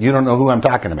man, you don't know who I'm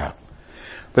talking about.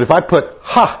 But if I put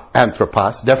ha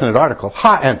anthropos, definite article,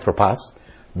 ha anthropos,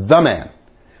 the man.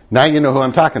 Now you know who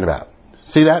I'm talking about.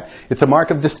 See that? It's a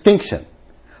mark of distinction.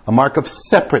 A mark of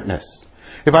separateness.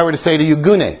 If I were to say to you,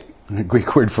 gune,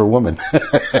 Greek word for woman.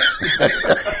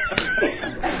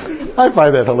 I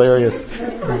find that hilarious.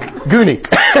 Goonie.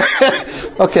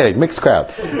 Okay, mixed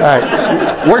crowd. All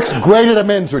right. Works great at a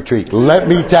men's retreat, let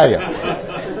me tell you.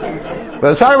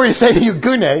 But if I were to say to you,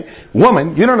 gune,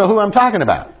 woman, you don't know who I'm talking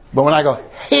about. But when I go,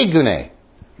 hey, gune,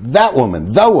 that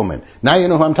woman, the woman. Now you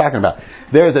know who I'm talking about.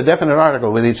 There's a definite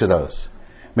article with each of those.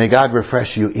 May God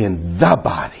refresh you in the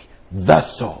body, the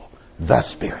soul, the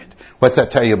spirit. What's that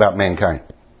tell you about mankind?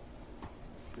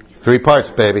 Three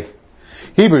parts, baby.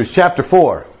 Hebrews chapter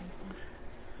 4.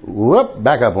 Whoop,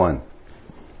 back up one.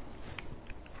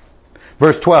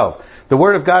 Verse 12. The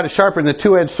word of God is sharper than a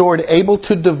two-edged sword, able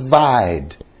to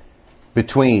divide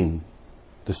between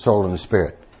the soul and the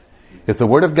spirit. If the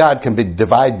Word of God can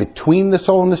divide between the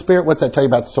soul and the spirit, what's that tell you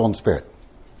about the soul and the spirit?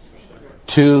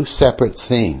 Two separate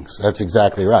things. That's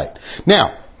exactly right.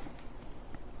 Now,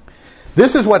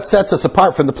 this is what sets us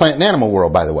apart from the plant and animal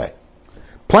world, by the way.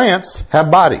 Plants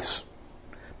have bodies.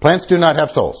 Plants do not have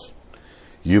souls.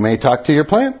 You may talk to your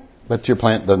plant, but your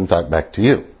plant doesn't talk back to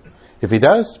you. If he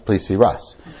does, please see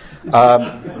Ross.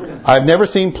 I've never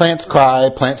seen plants cry,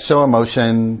 plants show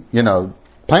emotion. You know,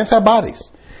 plants have bodies.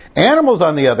 Animals,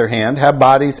 on the other hand, have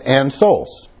bodies and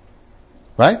souls.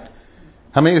 Right?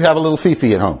 How many of you have a little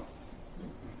Fifi at home?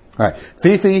 All right.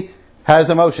 Fifi has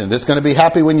emotion. It's going to be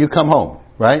happy when you come home.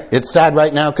 Right? It's sad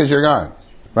right now because you're gone.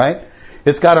 Right?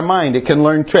 It's got a mind. It can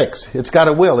learn tricks. It's got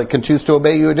a will. It can choose to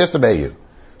obey you or disobey you.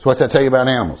 So what's that tell you about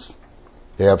animals?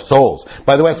 They have souls.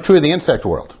 By the way, it's true of the insect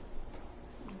world.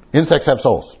 Insects have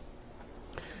souls.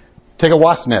 Take a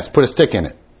wasp nest. Put a stick in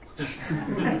it.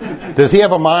 Does he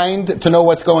have a mind to know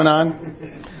what's going on?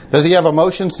 Does he have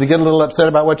emotions to get a little upset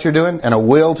about what you're doing and a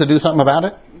will to do something about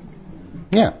it?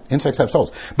 Yeah, insects have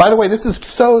souls. By the way, this is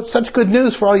such good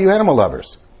news for all you animal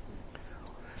lovers.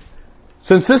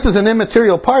 Since this is an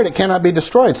immaterial part, it cannot be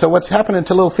destroyed. So what's happening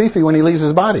to little Fifi when he leaves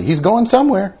his body? He's going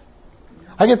somewhere.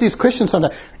 I get these Christians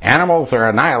sometimes, animals are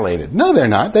annihilated. No, they're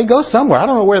not. They go somewhere. I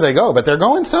don't know where they go, but they're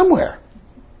going somewhere.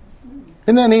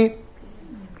 Isn't that neat?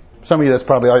 Some of you, that's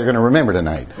probably all you're going to remember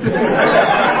tonight.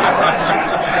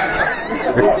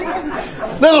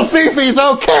 Little Fifi's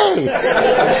okay.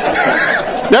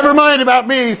 Never mind about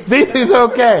me. Fifi's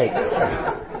okay.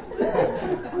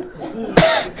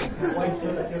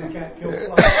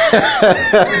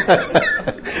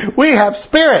 We have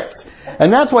spirits.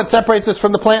 And that's what separates us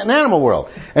from the plant and animal world.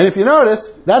 And if you notice,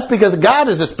 that's because God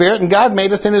is a spirit and God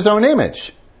made us in His own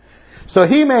image. So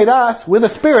He made us with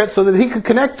a spirit so that He could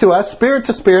connect to us spirit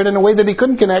to spirit in a way that He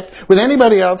couldn't connect with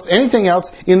anybody else, anything else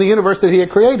in the universe that He had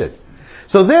created.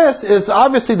 So this is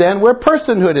obviously then where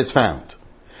personhood is found.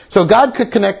 So God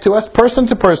could connect to us person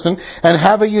to person and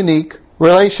have a unique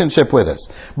relationship with us.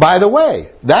 By the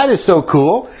way, that is so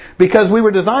cool because we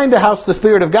were designed to house the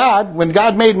Spirit of God. When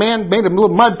God made man, made a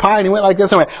little mud pie and he went like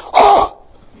this and went, oh!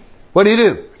 What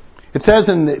do? It says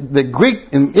in the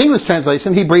Greek, in English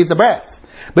translation, he breathed the breath.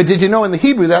 But did you know in the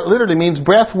Hebrew that literally means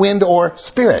breath, wind, or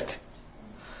spirit?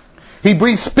 He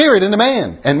breathed spirit into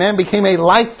man, and man became a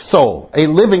life soul, a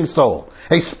living soul,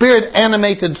 a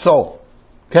spirit-animated soul.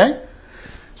 Okay?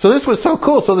 So this was so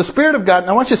cool. So the Spirit of God, and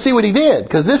I want you to see what he did,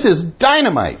 because this is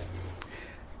dynamite.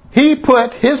 He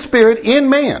put his Spirit in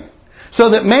man, so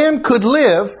that man could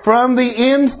live from the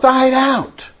inside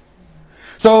out.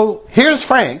 So here's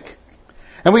Frank,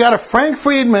 and we got a Frank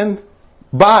Friedmann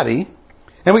body,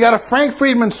 and we got a Frank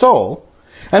Friedmann soul,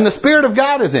 and the Spirit of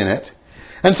God is in it.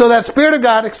 And so that Spirit of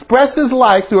God expresses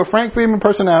life through a Frank Friedmann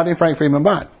personality and Frank Friedmann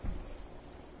body.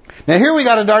 Now here we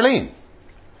got a Darlene.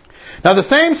 Now the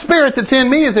same Spirit that's in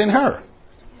me is in her.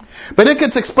 But it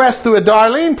gets expressed through a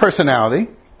Darlene personality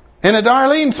and a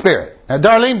Darlene spirit, a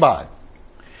Darlene body.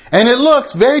 And it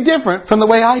looks very different from the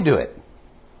way I do it.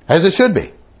 As it should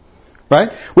be. Right?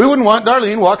 We wouldn't want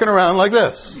Darlene walking around like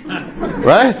this.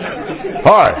 Right?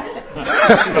 Hard.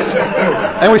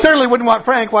 And we certainly wouldn't want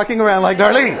Frank walking around like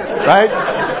Darlene. Right?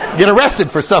 Get arrested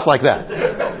for stuff like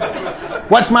that.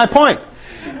 What's my point?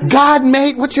 God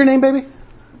made... What's your name, baby?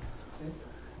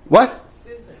 What?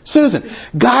 Susan.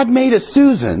 God made a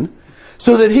Susan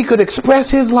so that he could express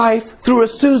his life through a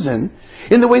Susan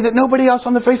in the way that nobody else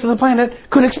on the face of the planet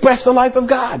could express the life of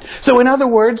God. So in other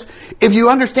words, if you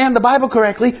understand the Bible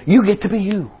correctly, you get to be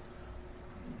you.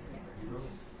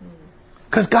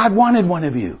 Because God wanted one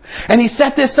of you. And he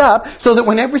set this up so that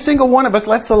when every single one of us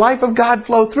lets the life of God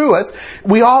flow through us,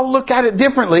 we all look at it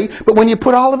differently. But when you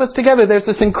put all of us together, there's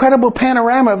this incredible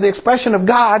panorama of the expression of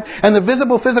God. And the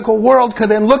visible physical world could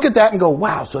then look at that and go,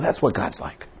 wow, so that's what God's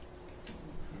like.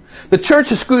 The church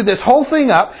has screwed this whole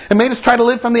thing up and made us try to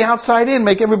live from the outside in.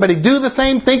 Make everybody do the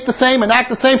same, think the same, and act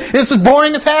the same. It's as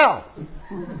boring as hell.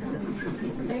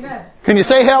 Can you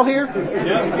say hell here?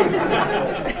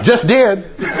 Yep. Just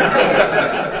did.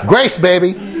 Grace,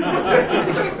 baby.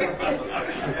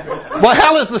 Well,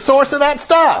 hell is the source of that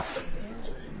stuff.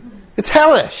 It's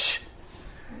hellish.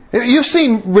 You've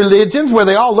seen religions where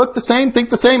they all look the same, think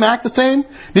the same, act the same.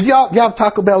 Did y'all have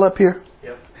Taco Bell up here?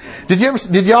 Yep.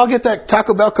 Did y'all get that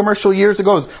Taco Bell commercial years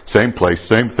ago? It was, same place,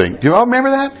 same thing. Do you all remember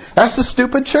that? That's the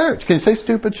stupid church. Can you say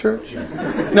stupid church?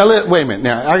 Now, wait a minute.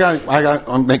 Now, I got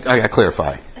to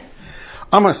clarify.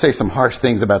 I'm going to say some harsh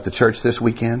things about the church this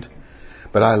weekend,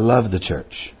 but I love the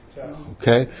church.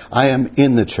 Okay? I am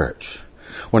in the church.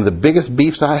 One of the biggest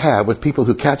beefs I have with people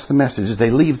who catch the message is they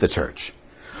leave the church.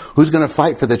 Who's going to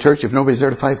fight for the church if nobody's there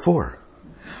to fight for her?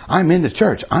 I'm in the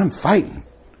church. I'm fighting.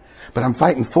 But I'm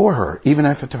fighting for her, even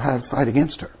if I have to fight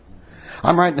against her.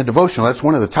 I'm writing a devotional. That's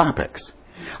one of the topics.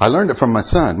 I learned it from my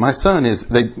son. My son is,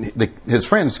 his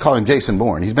friends call him Jason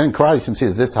Bourne. He's been in karate since he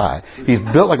was this high. He's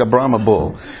built like a Brahma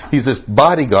bull. He's this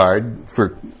bodyguard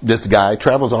for this guy,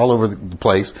 travels all over the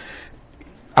place.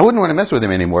 I wouldn't want to mess with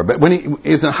him anymore. But when he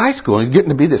was in high school, he's getting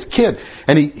to be this kid.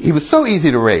 And he was so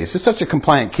easy to raise. He's such a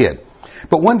compliant kid.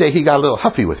 But one day he got a little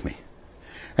huffy with me.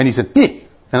 And he said, yeah.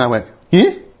 And I went,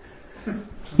 yeah?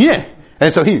 Yeah.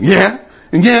 And so yeah.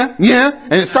 And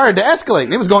it started to escalate.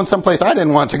 And it was going someplace I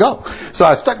didn't want to go. So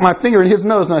I stuck my finger in his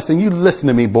nose and I said, you listen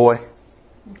to me, boy.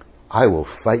 I will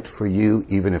fight for you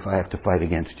even if I have to fight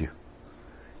against you.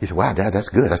 He said, wow, Dad, that's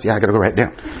good. I said, yeah, I got to go right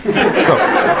down. So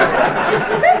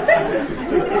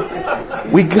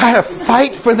we got to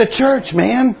fight for the church,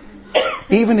 man.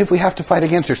 Even if we have to fight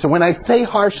against her. So when I say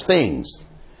harsh things,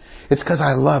 it's because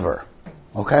I love her.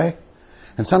 Okay?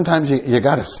 And sometimes you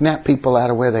got to snap people out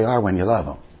of where they are when you love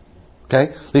them.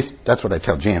 Okay? At least that's what I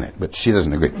tell Janet, but she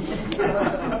doesn't agree.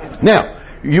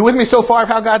 Now, you with me so far of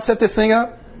how God set this thing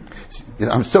up?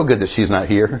 I'm so good that she's not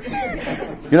here.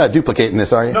 You're not duplicating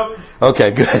this, are you? Nope.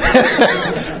 Okay, good.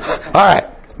 All right.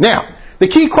 Now, the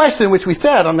key question which we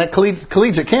said on that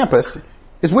collegiate campus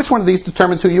is which one of these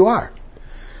determines who you are?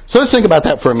 So let's think about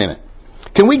that for a minute.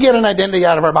 Can we get an identity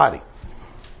out of our body?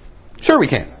 Sure we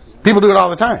can. People do it all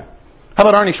the time. How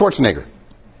about Arnie Schwarzenegger?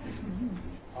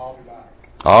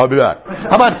 I'll be back.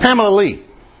 How about Pamela Lee?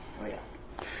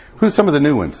 Who's some of the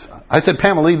new ones? I said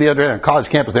Pamela Lee the other day on college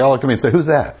campus. They all looked at me and said, who's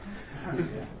that?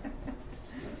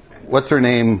 What's her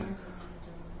name?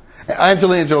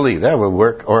 Angelina Jolie. That would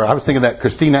work. Or I was thinking that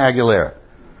Christina Aguilera.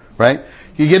 Right?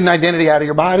 You get an identity out of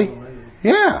your body?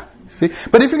 Yeah. See?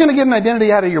 But if you're going to get an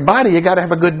identity out of your body, you got to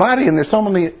have a good body, and there's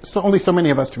only so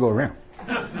many of us to go around.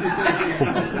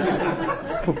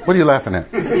 What are you laughing at?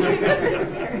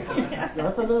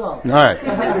 All right.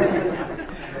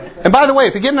 And by the way,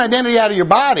 if you get an identity out of your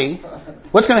body,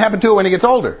 what's going to happen to it when it gets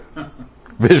older?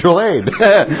 Visual aid.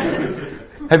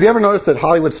 Have you ever noticed that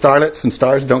Hollywood starlets and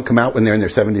stars don't come out when they're in their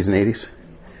 70s and 80s?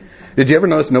 Did you ever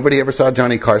notice nobody ever saw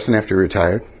Johnny Carson after he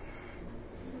retired?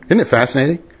 Isn't it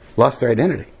fascinating? Lost their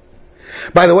identity.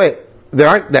 By the way, there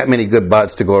aren't that many good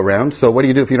bods to go around, so what do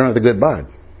you do if you don't have the good bod?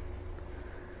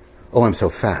 Oh, I'm so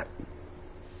fat.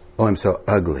 Oh, I'm so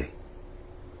ugly.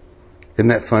 Isn't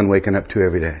that fun waking up to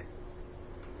every day?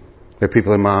 There are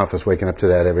people in my office waking up to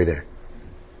that every day.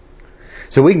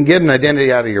 So we can get an identity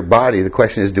out of your body. The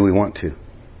question is, do we want to?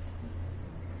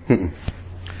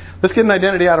 Let's get an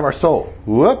identity out of our soul.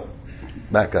 Whoop.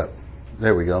 Back up.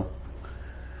 There we go.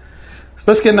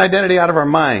 Let's get an identity out of our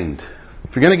mind.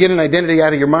 If you're going to get an identity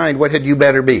out of your mind, what had you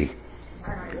better be?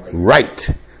 Right.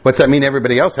 What's that mean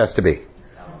everybody else has to be?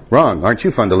 Wrong. Aren't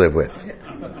you fun to live with?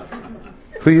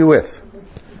 Who are you with?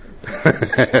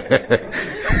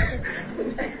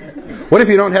 What if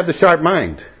you don't have the sharp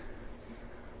mind?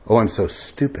 Oh, I'm so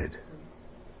stupid.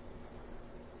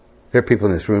 There are people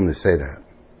in this room that say that.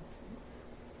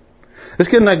 Let's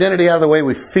get an identity out of the way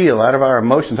we feel, out of our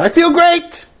emotions. I feel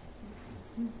great!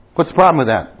 What's the problem with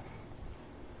that?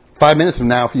 5 minutes from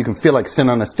now, you can feel like sin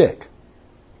on a stick.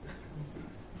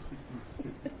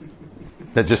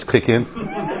 That just click in?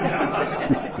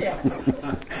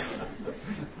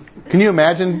 Can you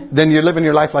imagine? Then you're living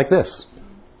your life like this.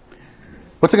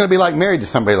 What's it going to be like married to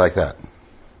somebody like that?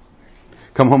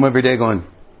 Come home every day going,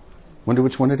 wonder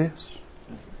which one it is.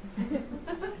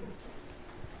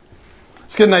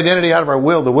 Let's get an identity out of our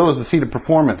will. The will is the seat of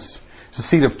performance. It's the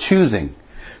seat of choosing.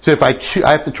 So if I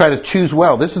have to try to choose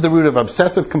well. This is the root of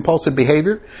obsessive compulsive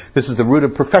behavior. This is the root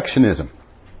of perfectionism.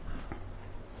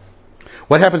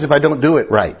 What happens if I don't do it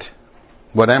right?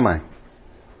 What am I?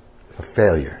 A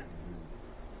failure.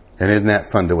 And isn't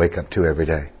that fun to wake up to every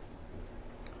day?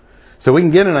 So we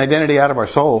can get an identity out of our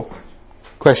soul.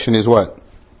 Question is what?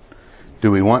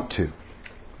 Do we want to?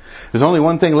 There's only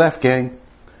one thing left, gang.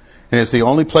 And it's the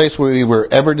only place where we were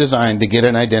ever designed to get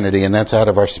an identity, and that's out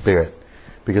of our spirit.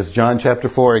 Because John chapter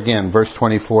 4, again, verse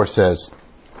 24 says,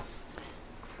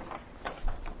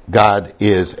 God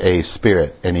is a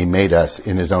spirit, and He made us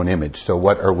in His own image. So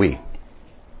what are we?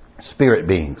 Spirit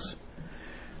beings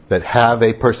that have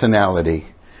a personality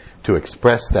to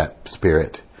express that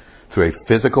spirit through a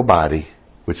physical body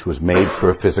which was made for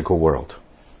a physical world.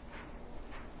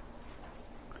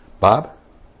 Bob?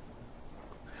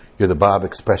 You're the Bob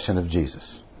expression of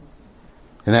Jesus.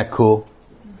 Isn't that cool?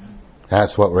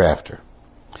 That's what we're after.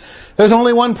 There's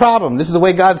only one problem. This is the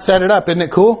way God set it up. Isn't it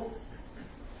cool?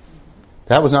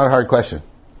 That was not a hard question.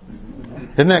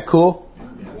 Isn't that cool?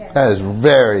 That is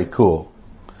very cool.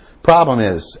 Problem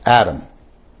is Adam.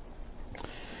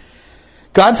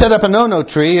 God set up a no-no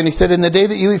tree, and He said, in the day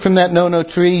that you eat from that no-no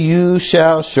tree, you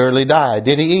shall surely die.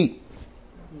 Did He eat?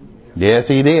 Yes,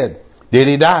 He did. Did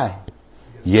He die?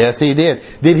 Yes, He did.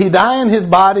 Did He die in His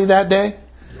body that day?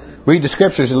 Read the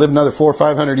scriptures. He lived another 400 or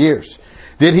 500 years.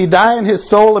 Did He die in His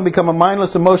soul and become a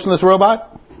mindless, emotionless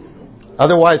robot?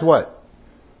 Otherwise what?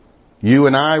 You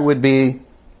and I would be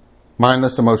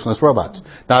mindless, emotionless robots.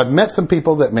 Now, I've met some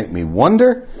people that make me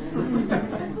wonder,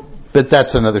 but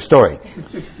that's another story.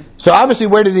 So obviously,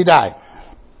 where did He die?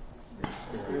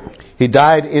 He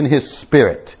died in His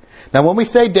spirit. Now, when we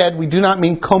say dead, we do not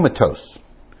mean comatose.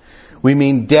 We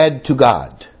mean dead to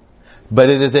God. But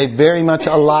it is a very much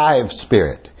alive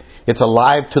spirit. It's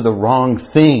alive to the wrong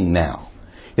thing now.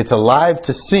 It's alive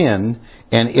to sin,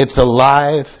 and it's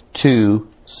alive to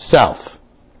self.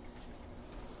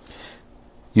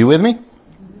 You with me?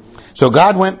 So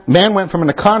man went from an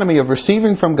economy of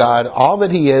receiving from God all that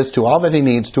he is to all that he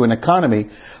needs to an economy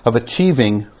of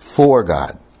achieving for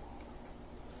God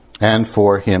and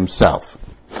for himself.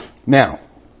 Now,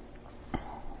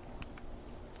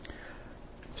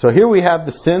 so here we have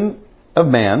the sin of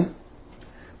man,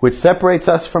 which separates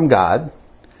us from God.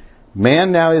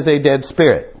 Man now is a dead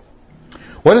spirit.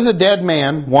 What does a dead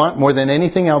man want more than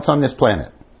anything else on this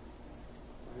planet?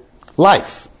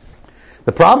 Life.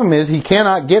 The problem is he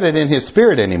cannot get it in his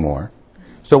spirit anymore.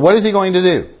 So what is he going to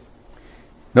do?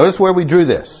 Notice where we drew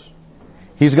this.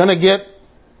 He's going to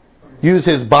use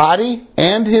his body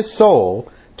and his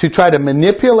soul to try to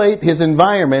manipulate his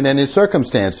environment and his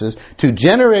circumstances to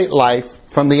generate life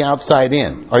from the outside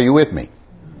in. Are you with me?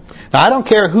 Now, I don't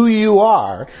care who you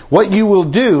are. What you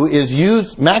will do is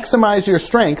maximize your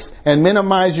strengths and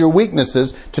minimize your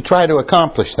weaknesses to try to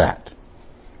accomplish that.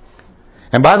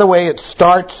 And by the way, it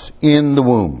starts in the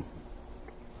womb.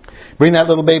 Bring that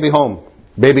little baby home.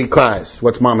 Baby cries.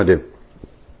 What's mama do?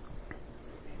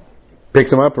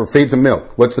 Picks him up or feeds him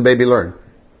milk. What's the baby learn?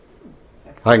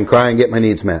 I can cry and get my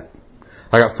needs met.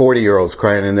 I got 40-year-olds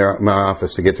crying in my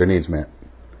office to get their needs met.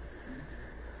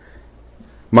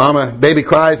 Baby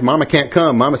cries, mama can't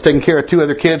come. Mama's taking care of 2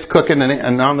 other kids, cooking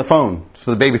and on the phone.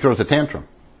 So the baby throws a tantrum.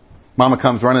 Mama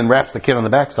comes running and wraps the kid on the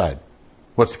backside.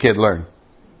 What's the kid learn?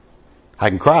 I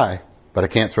can cry, but I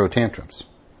can't throw tantrums.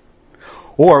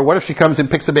 Or what if she comes and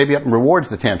picks the baby up and rewards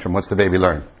the tantrum? What's the baby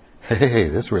learn? Hey,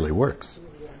 this really works.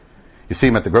 You see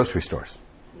them at the grocery stores.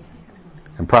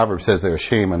 And Proverbs says they're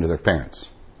ashamed under their parents.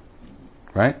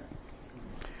 Right?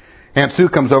 Aunt Sue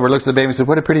comes over, looks at the baby and says,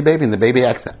 what a pretty baby. And the baby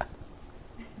acts that.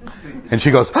 And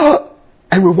she goes, oh,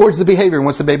 and rewards the behavior. And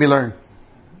what's the baby learn?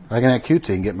 I can act cutesy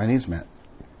and get my needs met.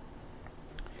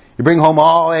 You bring home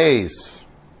all A's.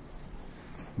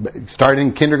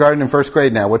 Starting kindergarten and first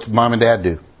grade now, what's mom and dad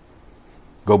do?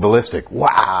 Go ballistic.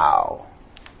 Wow.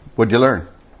 What'd you learn?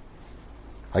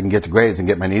 I can get the grades and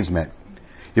get my needs met.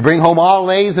 You bring home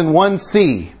all A's and 1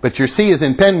 C, but your C is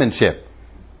in penmanship.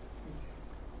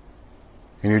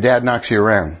 And your dad knocks you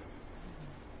around.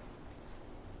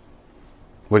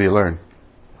 What do you learn?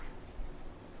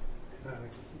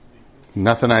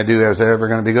 Nothing I do is ever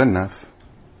going to be good enough.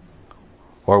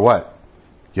 Or what?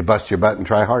 You bust your butt and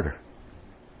try harder.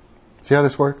 See how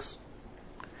this works?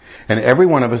 And every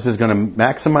one of us is going to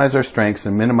maximize our strengths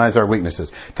and minimize our weaknesses.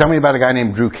 Tell me about a guy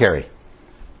named Drew Carey.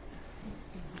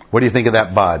 What do you think of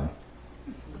that bod?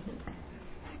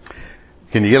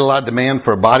 Can you get a lot of demand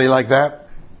for a body like that?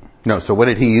 No. So what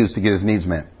did he use to get his needs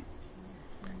met?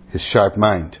 His sharp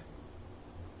mind.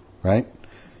 Right?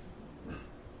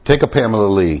 Take a Pamela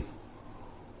Lee.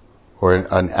 Or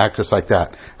an actress like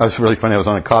that. That was really funny. I was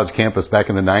on a college campus back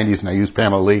in the 90s and I used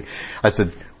Pamela Lee. I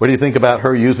said, what do you think about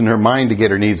her using her mind to get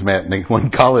her needs met? And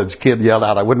one college kid yelled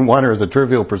out, I wouldn't want her as a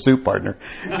Trivial Pursuit partner.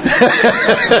 I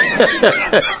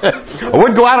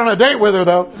wouldn't go out on a date with her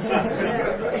though.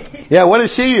 Yeah, what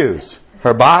does she use?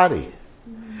 Her body.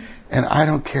 And I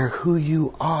don't care who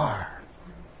you are.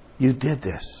 You did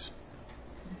this.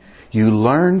 You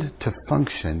learned to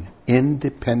function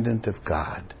independent of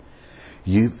God.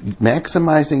 You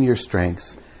maximizing your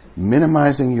strengths,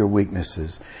 minimizing your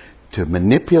weaknesses, to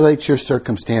manipulate your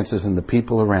circumstances and the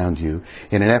people around you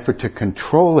in an effort to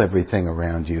control everything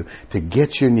around you to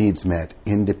get your needs met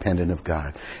independent of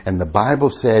God. And the Bible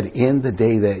said, in the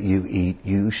day that you eat,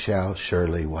 you shall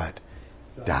surely what?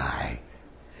 Die.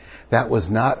 That was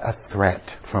not a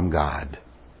threat from God.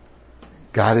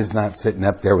 God is not sitting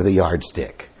up there with a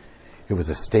yardstick. It was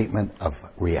a statement of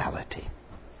reality.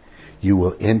 You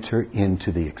will enter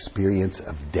into the experience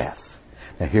of death.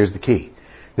 Now here's the key.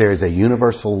 There is a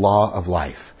universal law of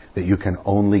life that you can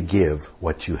only give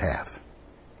what you have.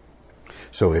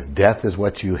 So if death is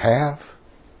what you have,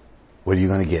 what are you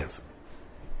going to give?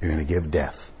 You're going to give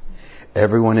death.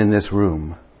 Everyone in this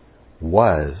room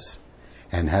was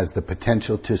and has the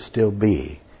potential to still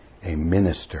be a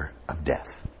minister of death.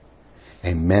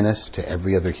 A menace to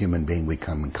every other human being we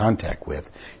come in contact with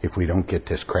if we don't get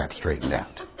this crap straightened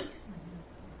out.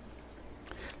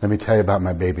 Let me tell you about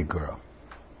my baby girl.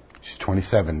 She's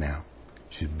 27 now.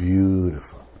 She's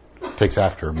beautiful. Takes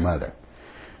after her mother.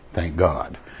 Thank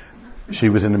God. She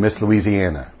was in the Miss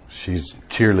Louisiana. She's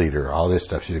a cheerleader, all this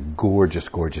stuff. She's a gorgeous,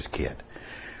 gorgeous kid.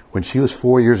 When she was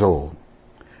 4 years old,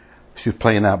 she was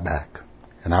playing out back.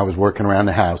 And I was working around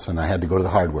the house and I had to go to the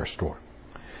hardware store.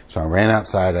 So I ran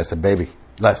outside. I said, baby,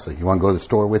 Leslie, you want to go to the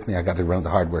store with me? I got to run to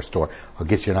the hardware store. I'll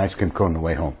get you an ice cream cone on the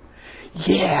way home.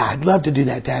 Yeah, I'd love to do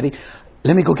that, Daddy.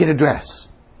 Let me go get a dress.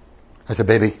 I said,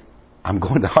 baby, I'm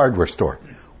going to the hardware store.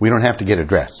 We don't have to get a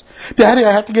dress. Daddy,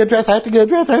 I have to get a dress. I have to get a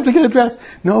dress. I have to get a dress.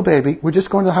 No, baby, we're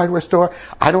just going to the hardware store.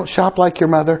 I don't shop like your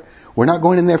mother. We're not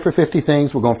going in there for 50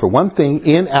 things. We're going for one thing,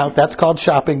 in, out. That's called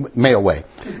shopping, mail way.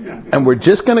 And we're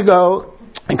just going to go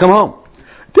and come home.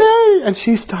 Daddy! And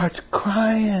she starts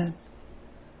crying.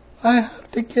 I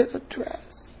have to get a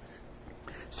dress.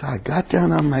 So I got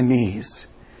down on my knees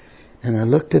and I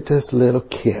looked at this little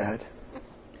kid.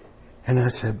 And I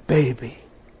said, baby,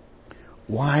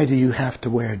 why do you have to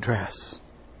wear a dress?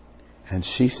 And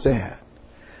she said,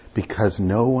 because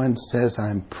no one says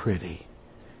I'm pretty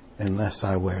unless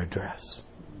I wear a dress.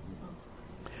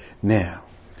 Now,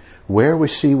 where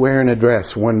was she wearing a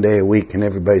dress one day a week and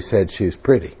everybody said she was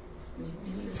pretty?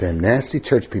 Them nasty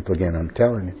church people again, I'm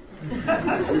telling you.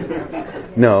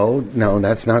 No,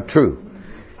 that's not true.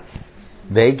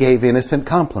 They gave innocent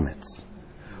compliments.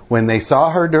 When they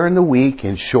saw her during the week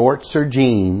in shorts or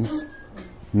jeans,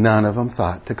 none of them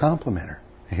thought to compliment her.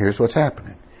 And here's what's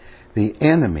happening. The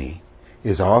enemy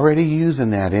is already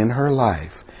using that in her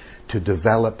life to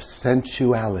develop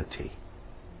sensuality.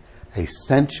 A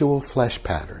sensual flesh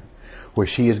pattern. where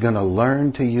she is going to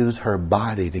learn to use her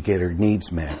body to get her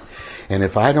needs met. And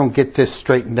if I don't get this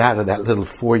straightened out of that little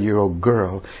 4-year-old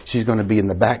girl, she's going to be in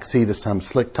the back seat of some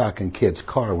slick-talking kid's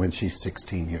car when she's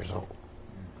 16 years old.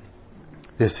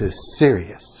 This is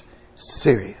serious,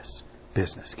 serious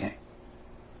business game.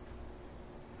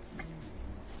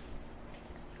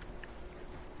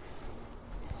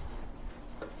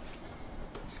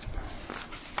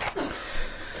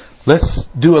 Let's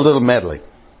do a little medley.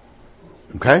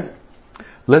 Okay?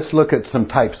 Let's look at some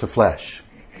types of flesh.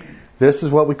 This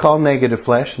is what we call negative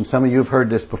flesh, and some of you have heard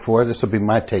this before. This will be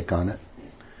my take on it.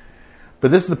 But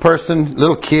this is the person,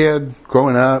 little kid,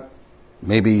 growing up.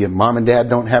 Maybe mom and dad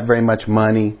don't have very much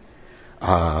money.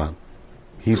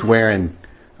 He's wearing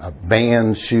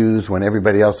Vans shoes when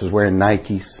everybody else is wearing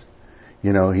Nikes.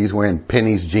 You know, he's wearing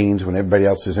Penny's jeans when everybody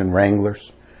else is in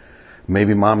Wranglers.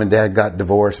 Maybe mom and dad got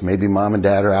divorced. Maybe mom and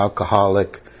dad are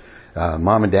alcoholic.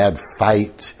 Mom and dad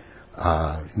fight.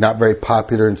 Not very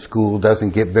popular in school.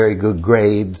 Doesn't get very good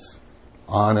grades.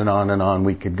 On and on and on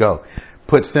we could go.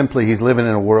 Put simply, he's living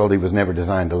in a world he was never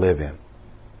designed to live in.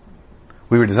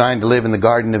 We were designed to live in the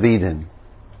Garden of Eden.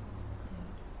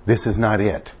 This is not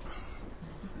it.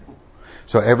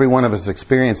 So every one of us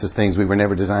experiences things we were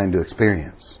never designed to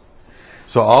experience.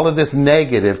 So all of this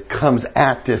negative comes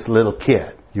at this little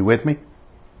kid. You with me?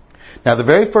 Now the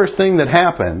very first thing that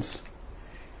happens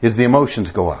is the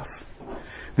emotions go off.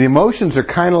 The emotions are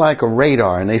kind of like a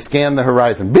radar, and they scan the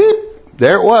horizon. Beep!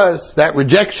 There it was, that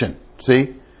rejection.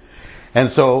 See?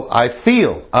 And so I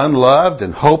feel unloved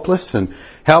and hopeless and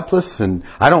helpless, and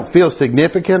I don't feel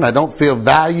significant. I don't feel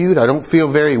valued. I don't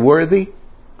feel very worthy.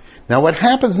 Now what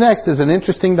happens next is an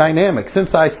interesting dynamic.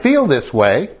 Since I feel this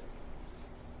way,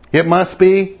 it must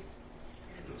be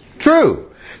true.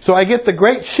 So I get the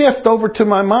great shift over to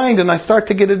my mind, and I start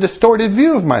to get a distorted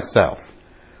view of myself.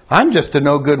 I'm just a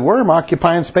no-good worm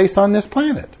occupying space on this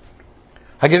planet.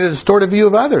 I get a distorted view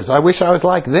of others. I wish I was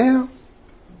like them.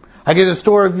 I get a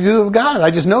distorted view of God.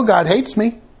 I just know God hates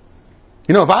me.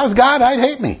 You know, if I was God, I'd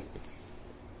hate me.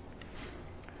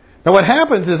 Now what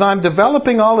happens is I'm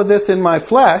developing all of this in my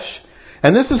flesh,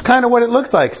 and this is kind of what it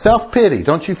looks like. Self-pity.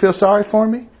 Don't you feel sorry for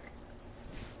me?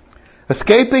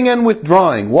 Escaping and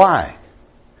withdrawing. Why?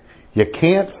 You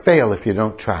can't fail if you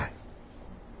don't try.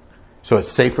 So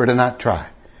it's safer to not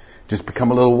try. Just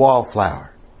become a little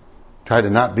wallflower. Try to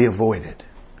not be avoided.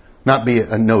 Not be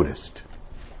unnoticed.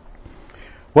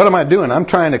 What am I doing? I'm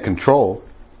trying to control.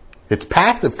 It's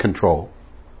passive control,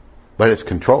 but it's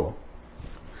control.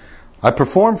 I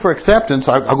perform for acceptance.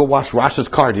 I'll go wash Ross's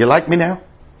car. Do you like me now?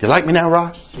 Do you like me now,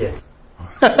 Ross? Yes.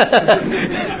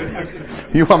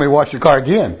 You want me to wash your car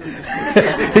again?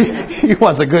 He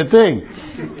wants a good thing.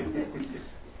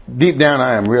 Deep down,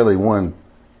 I am really one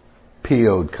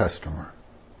PO'd customer.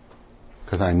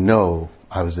 Because I know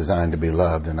I was designed to be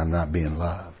loved, and I'm not being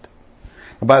loved.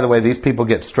 And by the way, these people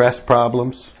get stress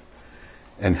problems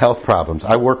and health problems.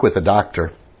 I work with a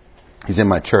doctor. He's in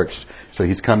my church, so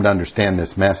he's come to understand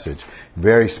this message.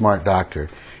 Very smart doctor.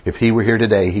 If he were here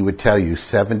today, he would tell you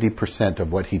 70%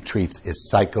 of what he treats is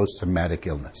psychosomatic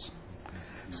illness.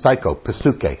 Psycho,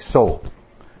 psuche, soul.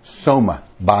 Soma,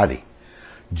 body.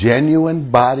 Genuine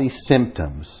body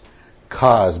symptoms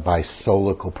caused by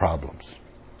soulical problems.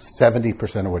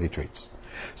 70% of what he treats.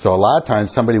 So a lot of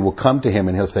times somebody will come to him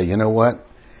and he'll say, you know what?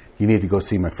 You need to go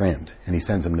see my friend. And he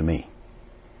sends them to me.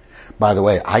 By the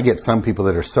way, I get some people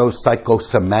that are so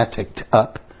psychosomatic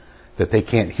up that they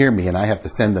can't hear me, and I have to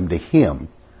send them to him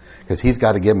because he's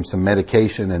got to give them some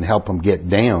medication and help them get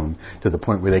down to the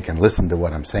point where they can listen to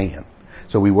what I'm saying.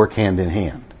 So we work hand in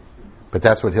hand. But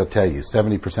that's what he'll tell you.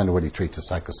 70% of what he treats is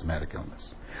psychosomatic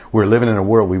illness. We're living in a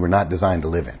world we were not designed to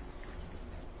live in.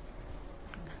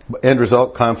 End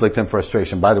result, conflict and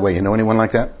frustration. By the way, you know anyone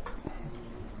like that?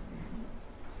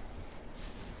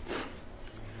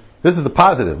 This is the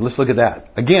positive. Let's look at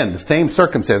that. Again, the same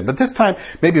circumstance. But this time,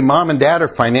 maybe mom and dad are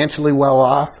financially well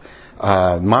off.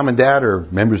 Mom and dad are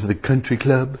members of the country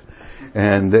club.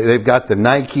 And they've got the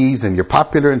Nikes, and you're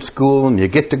popular in school, and you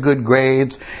get the good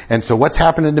grades. And so what's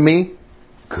happening to me?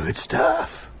 Good stuff.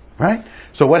 Right?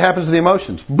 So what happens to the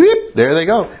emotions? Beep! There they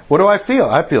go. What do I feel?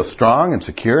 I feel strong and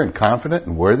secure and confident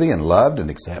and worthy and loved and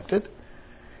accepted.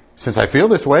 Since I feel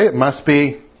this way, it must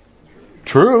be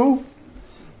true.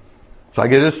 So I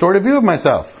get a distorted view of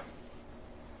myself.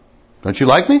 Don't you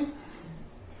like me?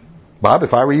 Bob,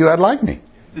 if I were you, I'd like me.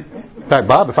 In fact,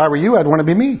 Bob, if I were you, I'd want to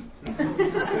be me.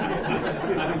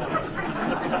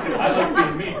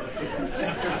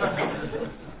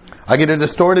 I get a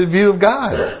distorted view of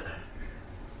God.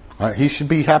 He should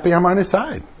be happy I'm on his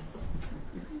side.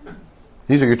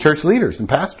 These are your church leaders and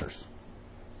pastors.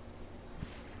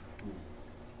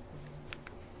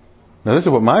 Now this is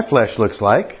what my flesh looks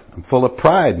like. I'm full of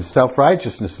pride and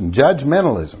self-righteousness and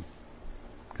judgmentalism.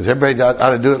 Because everybody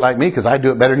ought to do it like me because I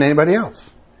do it better than anybody else.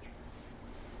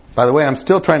 By the way, I'm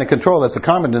still trying to control. That's the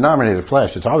common denominator of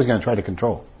flesh. It's always going to try to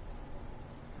control.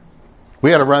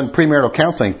 We had to run premarital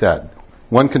counseling like that.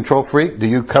 One control freak. Do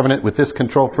you covenant with this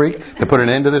control freak to put an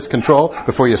end to this control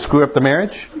before you screw up the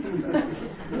marriage?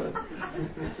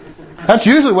 That's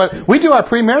usually what... We do our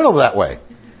premarital that way.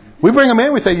 We bring them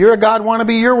in. We say, you're a God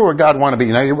wannabe. You're a God wannabe.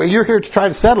 Now, you're here to try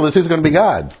to settle this. Who's going to be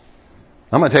God?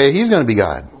 I'm going to tell you, He's going to be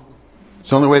God. It's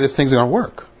the only way this thing's going to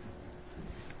work.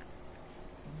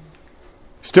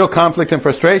 Still conflict and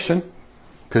frustration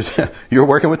because you're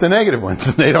working with the negative ones.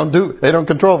 They don't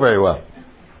control very well.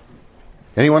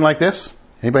 Anyone like this?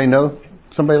 Anybody know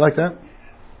somebody like that?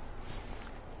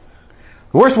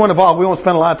 The worst one of all, we won't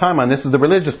spend a lot of time on this, is the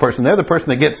religious person. They're the person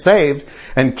that gets saved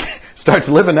and starts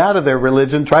living out of their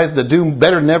religion, tries to do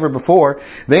better than ever before.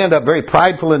 They end up very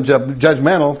prideful and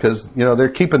judgmental because,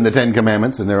 they're keeping the 10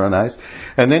 Commandments in their own eyes.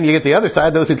 And then you get the other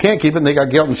side, those who can't keep it, and they got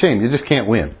guilt and shame. You just can't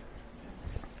win.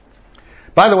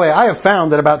 By the way, I have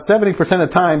found that about 70% of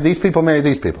the time, these people marry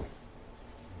these people.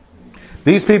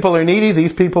 These people are needy.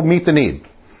 These people meet the need.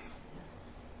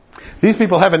 These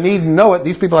people have a need and know it.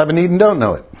 These people have a need and don't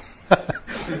know it.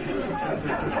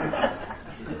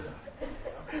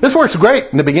 This works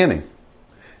great in the beginning.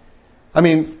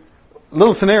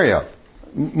 Little scenario.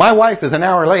 My wife is an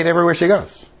hour late everywhere she goes.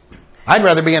 I'd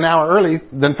rather be an hour early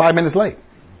than 5 minutes late.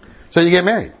 So you get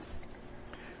married.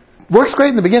 Works great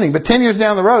in the beginning, but 10 years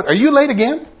down the road, are you late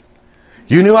again?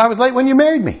 You knew I was late when you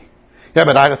married me. Yeah,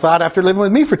 but I'd have thought after living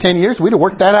with me for 10 years, we'd have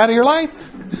worked that out of your life.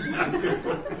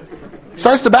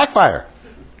 Starts to backfire.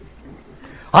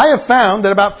 I have found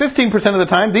that about 15% of the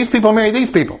time, these people marry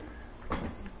these people.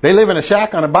 They live in a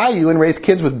shack on a bayou and raise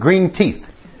kids with green teeth.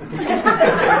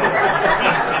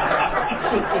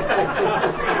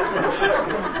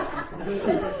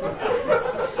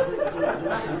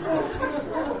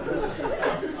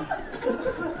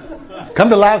 Come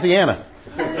to Louisiana.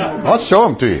 I'll show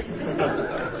them to you.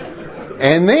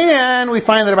 And then we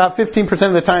find that about 15%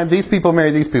 of the time, these people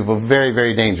marry these people. Very,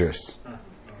 very dangerous.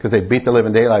 Because they beat the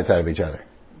living daylights out of each other.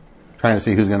 Trying to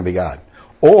see who's going to be God.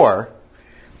 Or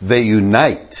they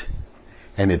unite.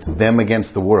 And it's them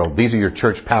against the world. These are your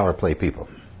church power play people.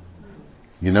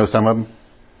 You know some of them?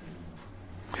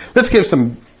 Let's give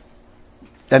some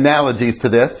analogies to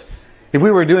this. If we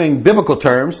were doing biblical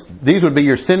terms, these would be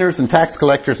your sinners and tax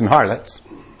collectors and harlots.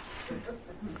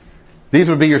 These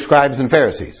would be your scribes and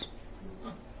Pharisees.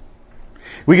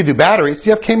 We could do batteries. Do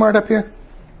you have Kmart up here?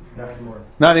 Not anymore.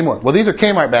 Not anymore. Well, these are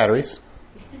Kmart batteries.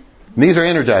 And these are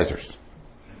energizers.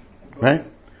 Right?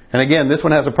 And again, this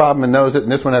one has a problem and knows it,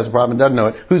 and this one has a problem and doesn't know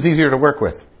it. Who's easier to work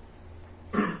with?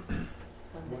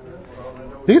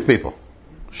 These people.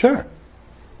 Sure.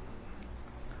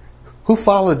 Who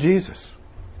followed Jesus?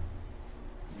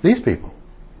 These people.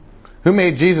 Who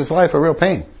made Jesus' life a real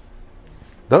pain?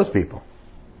 Those people.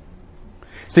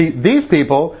 See, these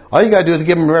people, all you got to do is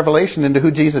give them a revelation into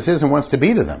who Jesus is and wants to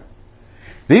be to them.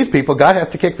 These people, God has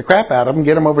to kick the crap out of them,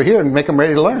 get them over here and make them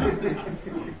ready to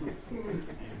learn.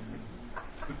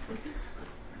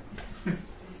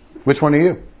 Which one are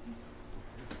you?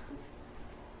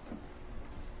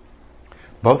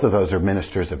 Both of those are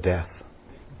ministers of death.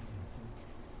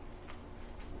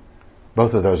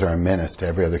 Both of those are a menace to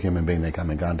every other human being they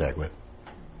come in contact with.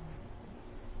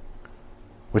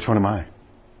 Which one am I?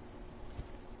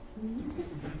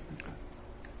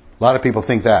 A lot of people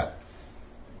think that.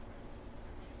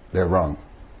 They're wrong.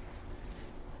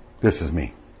 This is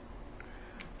me.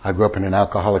 I grew up in an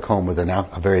alcoholic home with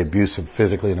a very abusive,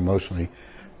 physically and emotionally,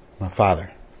 my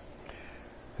father.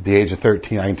 At the age of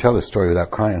 13, I can tell this story without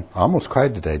crying. I almost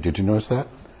cried today. Did you notice that?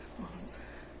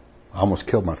 I almost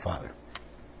killed my father.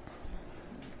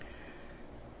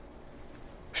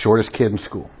 Shortest kid in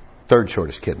school. Third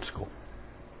shortest kid in school.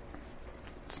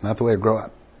 It's not the way to grow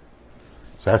up.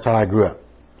 So that's how I grew up.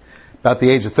 About the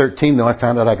age of 13, though, I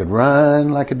found out I could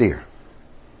run like a deer.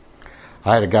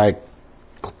 I had a guy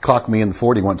clock me in the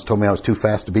 40 once, told me I was too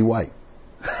fast to be white.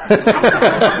 Is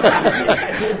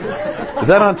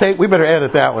that on tape? We better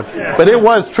edit that one. But it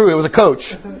was true. It was a coach.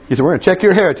 He said, we're going to check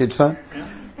your heritage, son.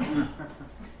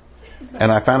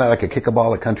 And I found out I could kick a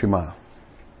ball a country mile.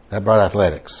 That brought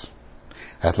athletics.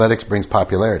 Athletics brings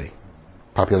popularity.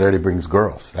 Popularity brings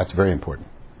girls. That's very important.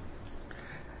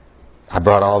 I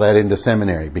brought all that into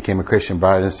seminary. Became a Christian,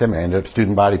 brought it into seminary. Ended up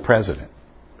student body president.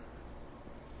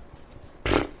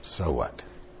 So what?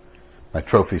 My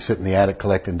trophies sit in the attic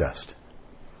collecting dust.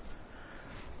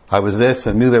 I was this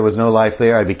and knew there was no life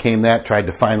there. I became that, tried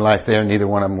to find life there. Neither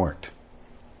one of them worked.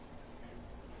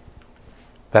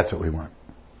 That's what we want.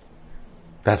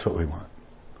 That's what we want.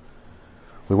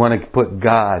 We want to put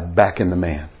God back in the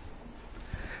man,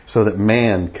 so that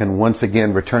man can once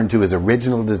again return to his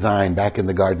original design back in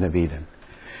the Garden of Eden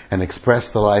and express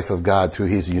the life of God through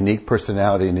his unique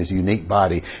personality and his unique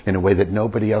body in a way that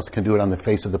nobody else can do it on the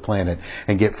face of the planet,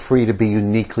 and get free to be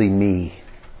uniquely me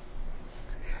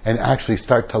and actually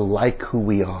start to like who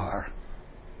we are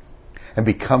and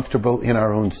be comfortable in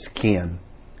our own skin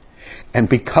and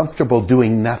be comfortable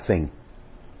doing nothing.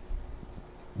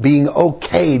 Being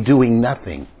okay doing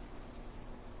nothing.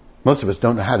 Most of us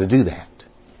don't know how to do that.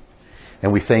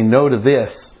 And we say no to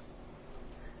this.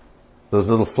 Those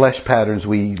little flesh patterns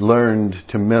we learned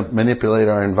to manipulate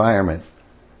our environment.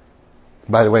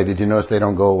 By the way, did you notice they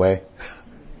don't go away?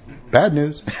 Bad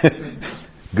news.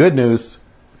 Good news.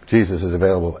 Jesus is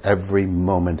available every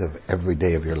moment of every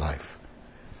day of your life.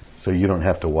 So you don't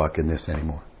have to walk in this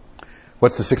anymore.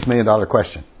 What's the $6 million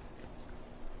question?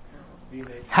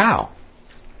 How?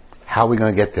 How are we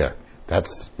going to get there? That's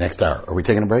next hour. Are we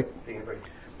taking a break? Taking a break.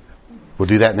 We'll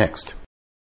do that next.